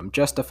they feel like I'm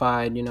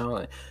justified,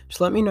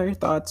 just let me know your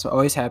thoughts.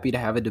 Always happy to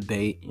have a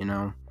debate,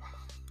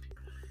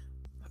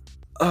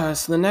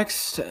 So the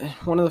next,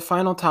 one of the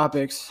final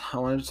topics I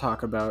wanted to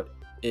talk about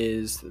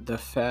is the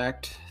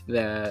fact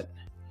that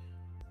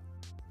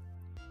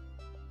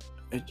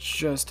you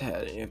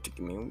have to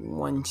give me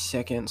 1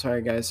 second.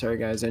 Sorry guys,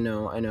 I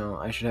know,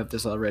 I should have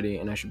this already,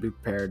 and I should be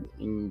prepared.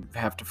 You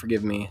have to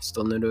forgive me,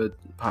 still new to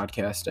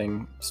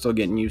podcasting, still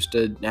getting used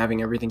to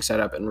having everything set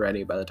up and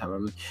ready by the time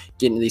I'm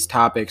getting to these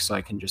topics, so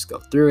I can just go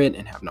through it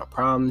and have no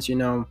problems,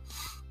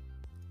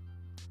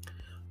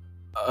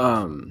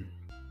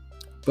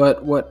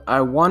 But what I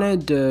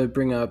wanted to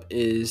bring up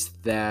is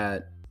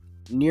that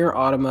Nier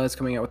Automata is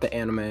coming out with the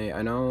anime.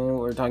 I know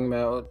we're talking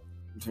about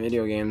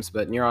video games,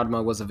 but Nier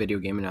Automata was a video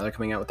game, and now they're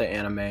coming out with the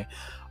anime.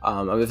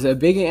 I was a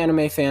big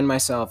anime fan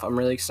myself. I'm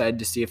really excited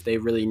to see if they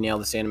really nail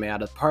this anime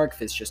out of the park.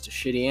 If it's just a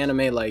shitty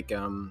anime, like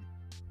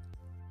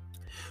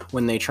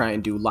when they try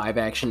and do live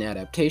action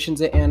adaptations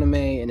of anime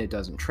and it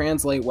doesn't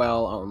translate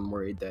well, I'm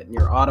worried that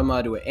Nier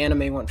Automata to an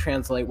anime won't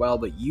translate well.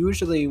 But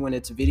usually when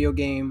it's a video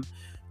game,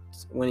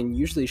 when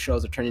usually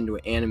shows are turned into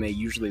an anime,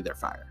 usually they're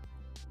fire.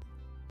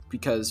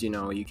 Because, you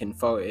can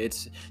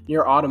it's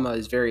Nier Automata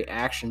is very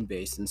action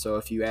based, and so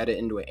if you add it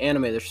into an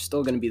anime, there's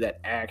still going to be that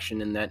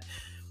action and that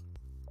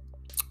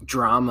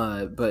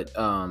drama, but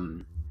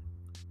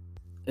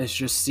it's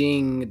just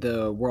seeing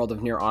the world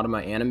of Nier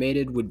Automata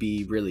animated would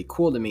be really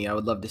cool to me. I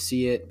would love to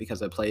see it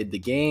because I played the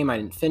game. I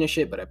didn't finish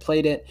it, but I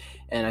played it,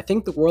 and I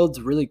think the world's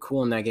really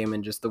cool in that game,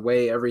 and just the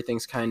way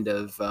everything's kind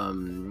of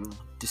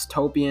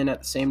dystopian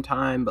at the same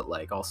time, but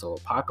like also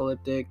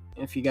apocalyptic,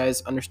 if you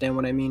guys understand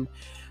what I mean.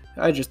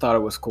 I just thought it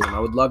was cool, and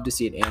I would love to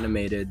see it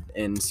animated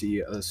and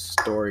see a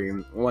story.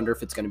 I wonder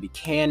if it's going to be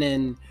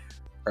canon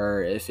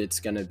or if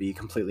it's going to be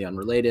completely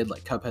unrelated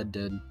like Cuphead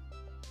did.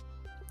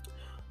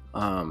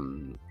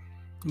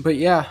 But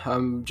yeah,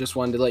 just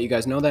wanted to let you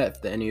guys know that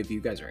if any of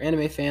you guys are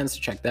anime fans,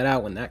 to check that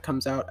out when that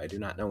comes out. I do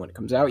not know when it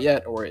comes out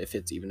yet, or if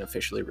it's even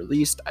officially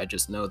released. I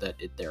just know that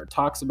there are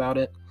talks about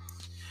it.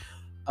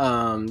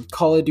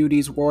 Call of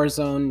Duty's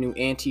Warzone new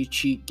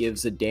anti-cheat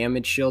gives a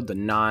damage shield to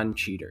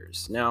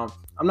non-cheaters. Now,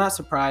 I'm not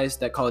surprised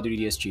that Call of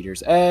Duty has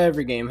cheaters.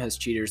 Every game has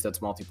cheaters that's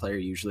multiplayer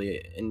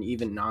usually, and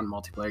even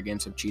non-multiplayer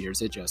games have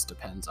cheaters. It just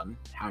depends on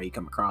how you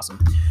come across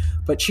them.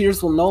 But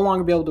cheaters will no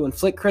longer be able to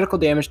inflict critical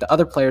damage to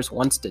other players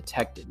once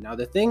detected. Now,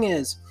 the thing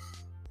is,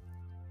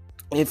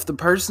 if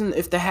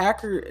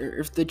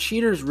the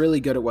cheater's really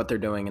good at what they're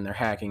doing and they're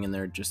hacking and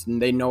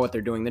they know what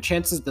they're doing, the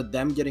chances that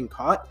them getting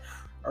caught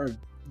are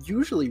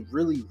usually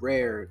really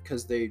rare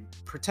because they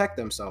protect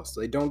themselves so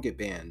they don't get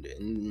banned.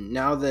 And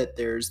now that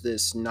there's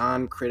this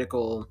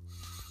non-critical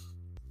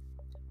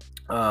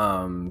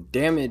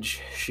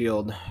damage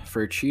shield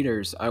for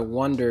cheaters, I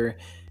wonder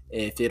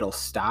if it'll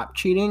stop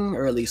cheating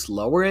or at least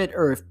lower it,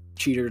 or if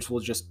cheaters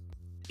will just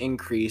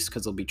increase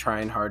because they'll be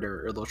trying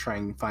harder or they'll try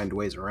and find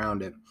ways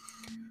around it.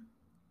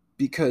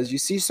 Because you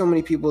see so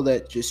many people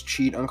that just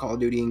cheat on Call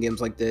of Duty in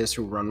games like this,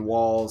 who run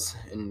walls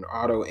and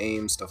auto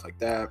aim, stuff like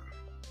that,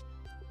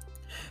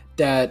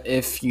 that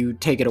if you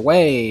take it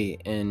away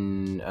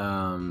and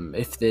I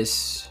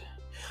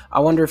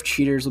wonder if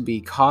cheaters will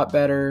be caught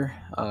better,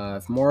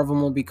 if more of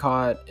them will be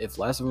caught, if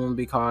less of them will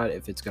be caught,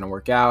 if it's going to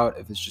work out,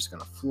 if it's just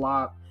going to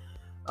flop.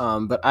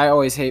 But I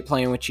always hate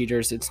playing with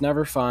cheaters. It's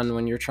never fun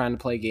when you're trying to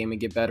play a game and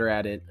get better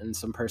at it and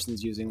some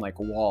person's using like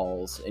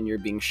walls and you're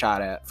being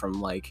shot at from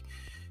like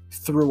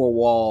through a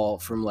wall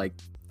from like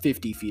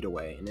 50 feet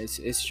away, and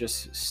it's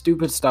just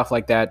stupid stuff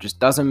like that. Just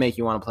doesn't make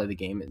you want to play the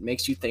game. It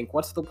makes you think,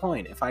 what's the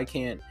point? If I'm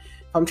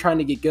trying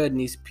to get good and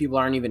these people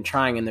aren't even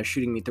trying and they're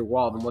shooting me through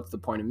wall, then what's the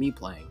point of me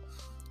playing?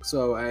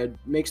 So it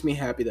makes me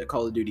happy that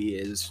Call of Duty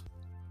is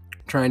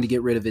trying to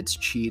get rid of its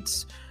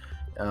cheats.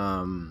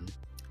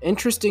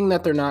 Interesting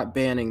that they're not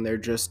banning, they're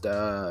just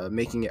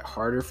making it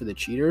harder for the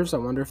cheaters. I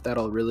wonder if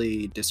that'll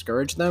really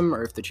discourage them,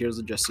 or if the cheaters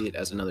will just see it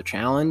as another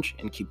challenge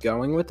and keep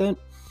going with it.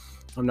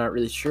 I'm not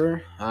really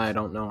sure. I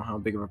don't know how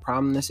big of a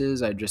problem this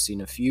is. I've just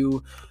seen a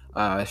few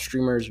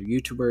streamers or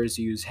YouTubers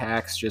use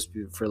hacks just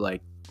for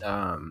like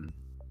a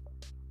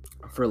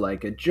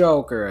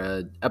joke or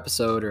a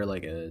episode or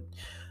like a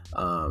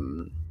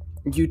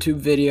YouTube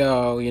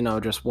video,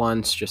 just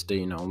once, just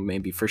to,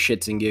 maybe for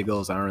shits and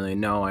giggles. I don't really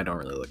know. I don't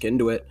really look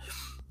into it.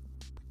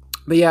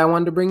 But yeah, I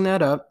wanted to bring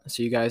that up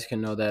so you guys can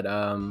know that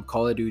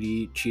Call of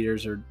Duty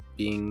cheaters are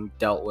being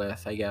dealt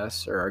with, I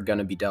guess, or are going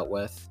to be dealt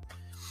with.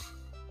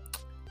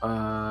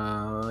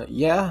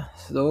 Yeah,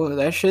 so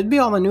that should be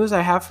all the news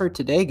I have for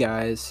today,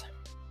 guys.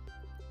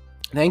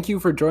 Thank you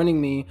for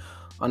joining me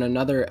on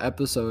another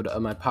episode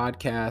of my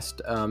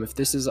podcast. If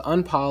this is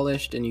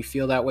unpolished and you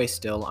feel that way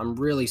still, I'm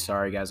really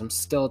sorry, guys. I'm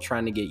still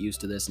trying to get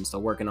used to this and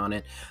still working on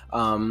it.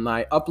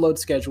 My upload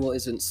schedule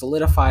isn't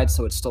solidified,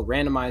 so it's still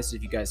randomized.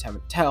 If you guys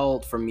haven't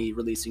told, from me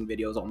releasing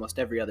videos almost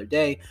every other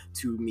day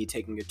to me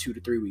taking a 2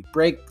 to 3 week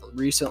break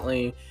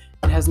recently,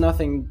 it has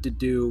nothing to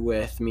do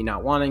with me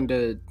not wanting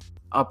to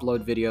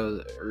upload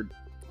videos or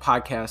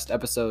podcast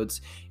episodes.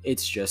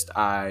 It's just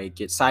I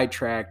get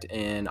sidetracked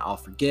and I'll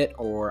forget,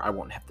 or I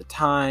won't have the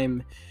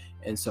time.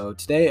 And so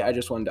today I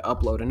just wanted to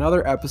upload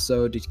another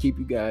episode to give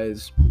you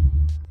guys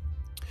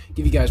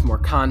more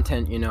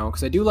content,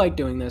 because I do like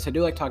doing this. I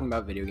do like talking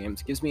about video games.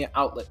 It gives me an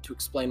outlet to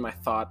explain my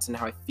thoughts and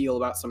how I feel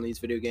about some of these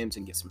video games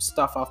and get some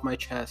stuff off my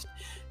chest.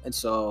 And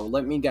so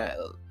let me get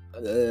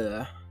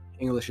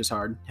English is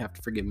hard, you have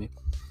to forgive me.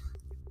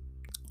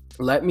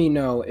 Let me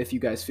know if you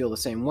guys feel the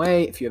same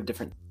way, if you have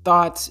different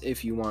thoughts,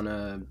 if you want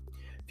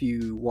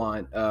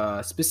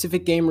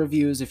specific game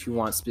reviews, if you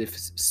want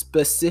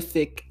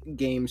specific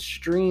game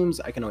streams.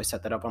 I can always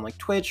set that up on like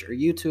Twitch or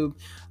YouTube.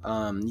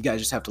 You guys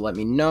just have to let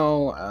me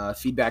know.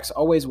 Feedback's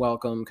always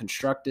welcome,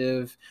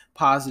 constructive,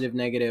 positive,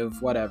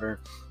 negative,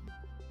 whatever.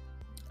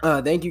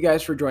 Thank you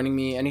guys for joining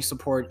me. Any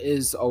support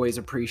is always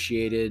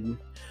appreciated.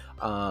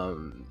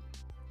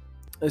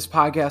 This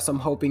podcast, I'm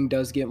hoping,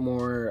 does get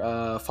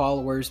more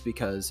followers,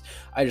 because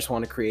I just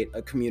want to create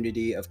a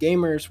community of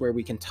gamers where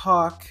we can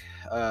talk,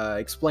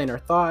 explain our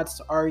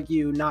thoughts,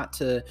 argue, not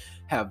to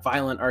have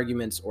violent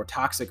arguments or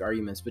toxic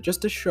arguments, but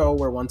just to show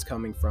where one's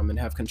coming from and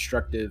have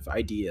constructive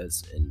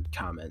ideas and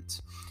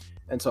comments.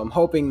 And so I'm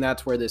hoping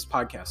that's where this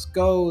podcast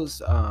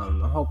goes.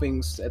 I'm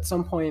hoping at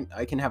some point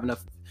I can have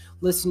enough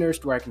listeners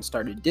to where I can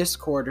start a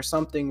Discord or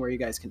something where you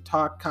guys can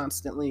talk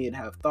constantly and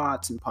have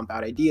thoughts and pump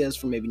out ideas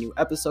for maybe new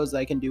episodes that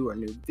I can do or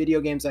new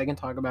video games I can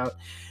talk about.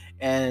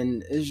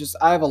 And it's just,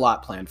 I have a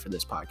lot planned for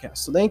this podcast.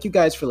 So thank you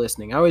guys for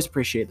listening. I always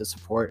appreciate the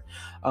support.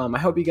 I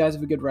hope you guys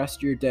have a good rest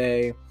of your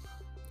day.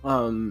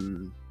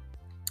 And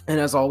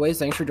as always,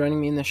 thanks for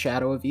joining me in the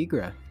Shadow of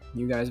Igra.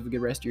 You guys have a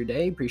good rest of your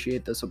day.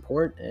 Appreciate the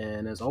support.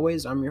 And as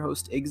always, I'm your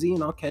host, Igzy,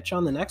 and I'll catch you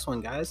on the next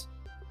one, guys.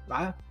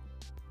 Bye.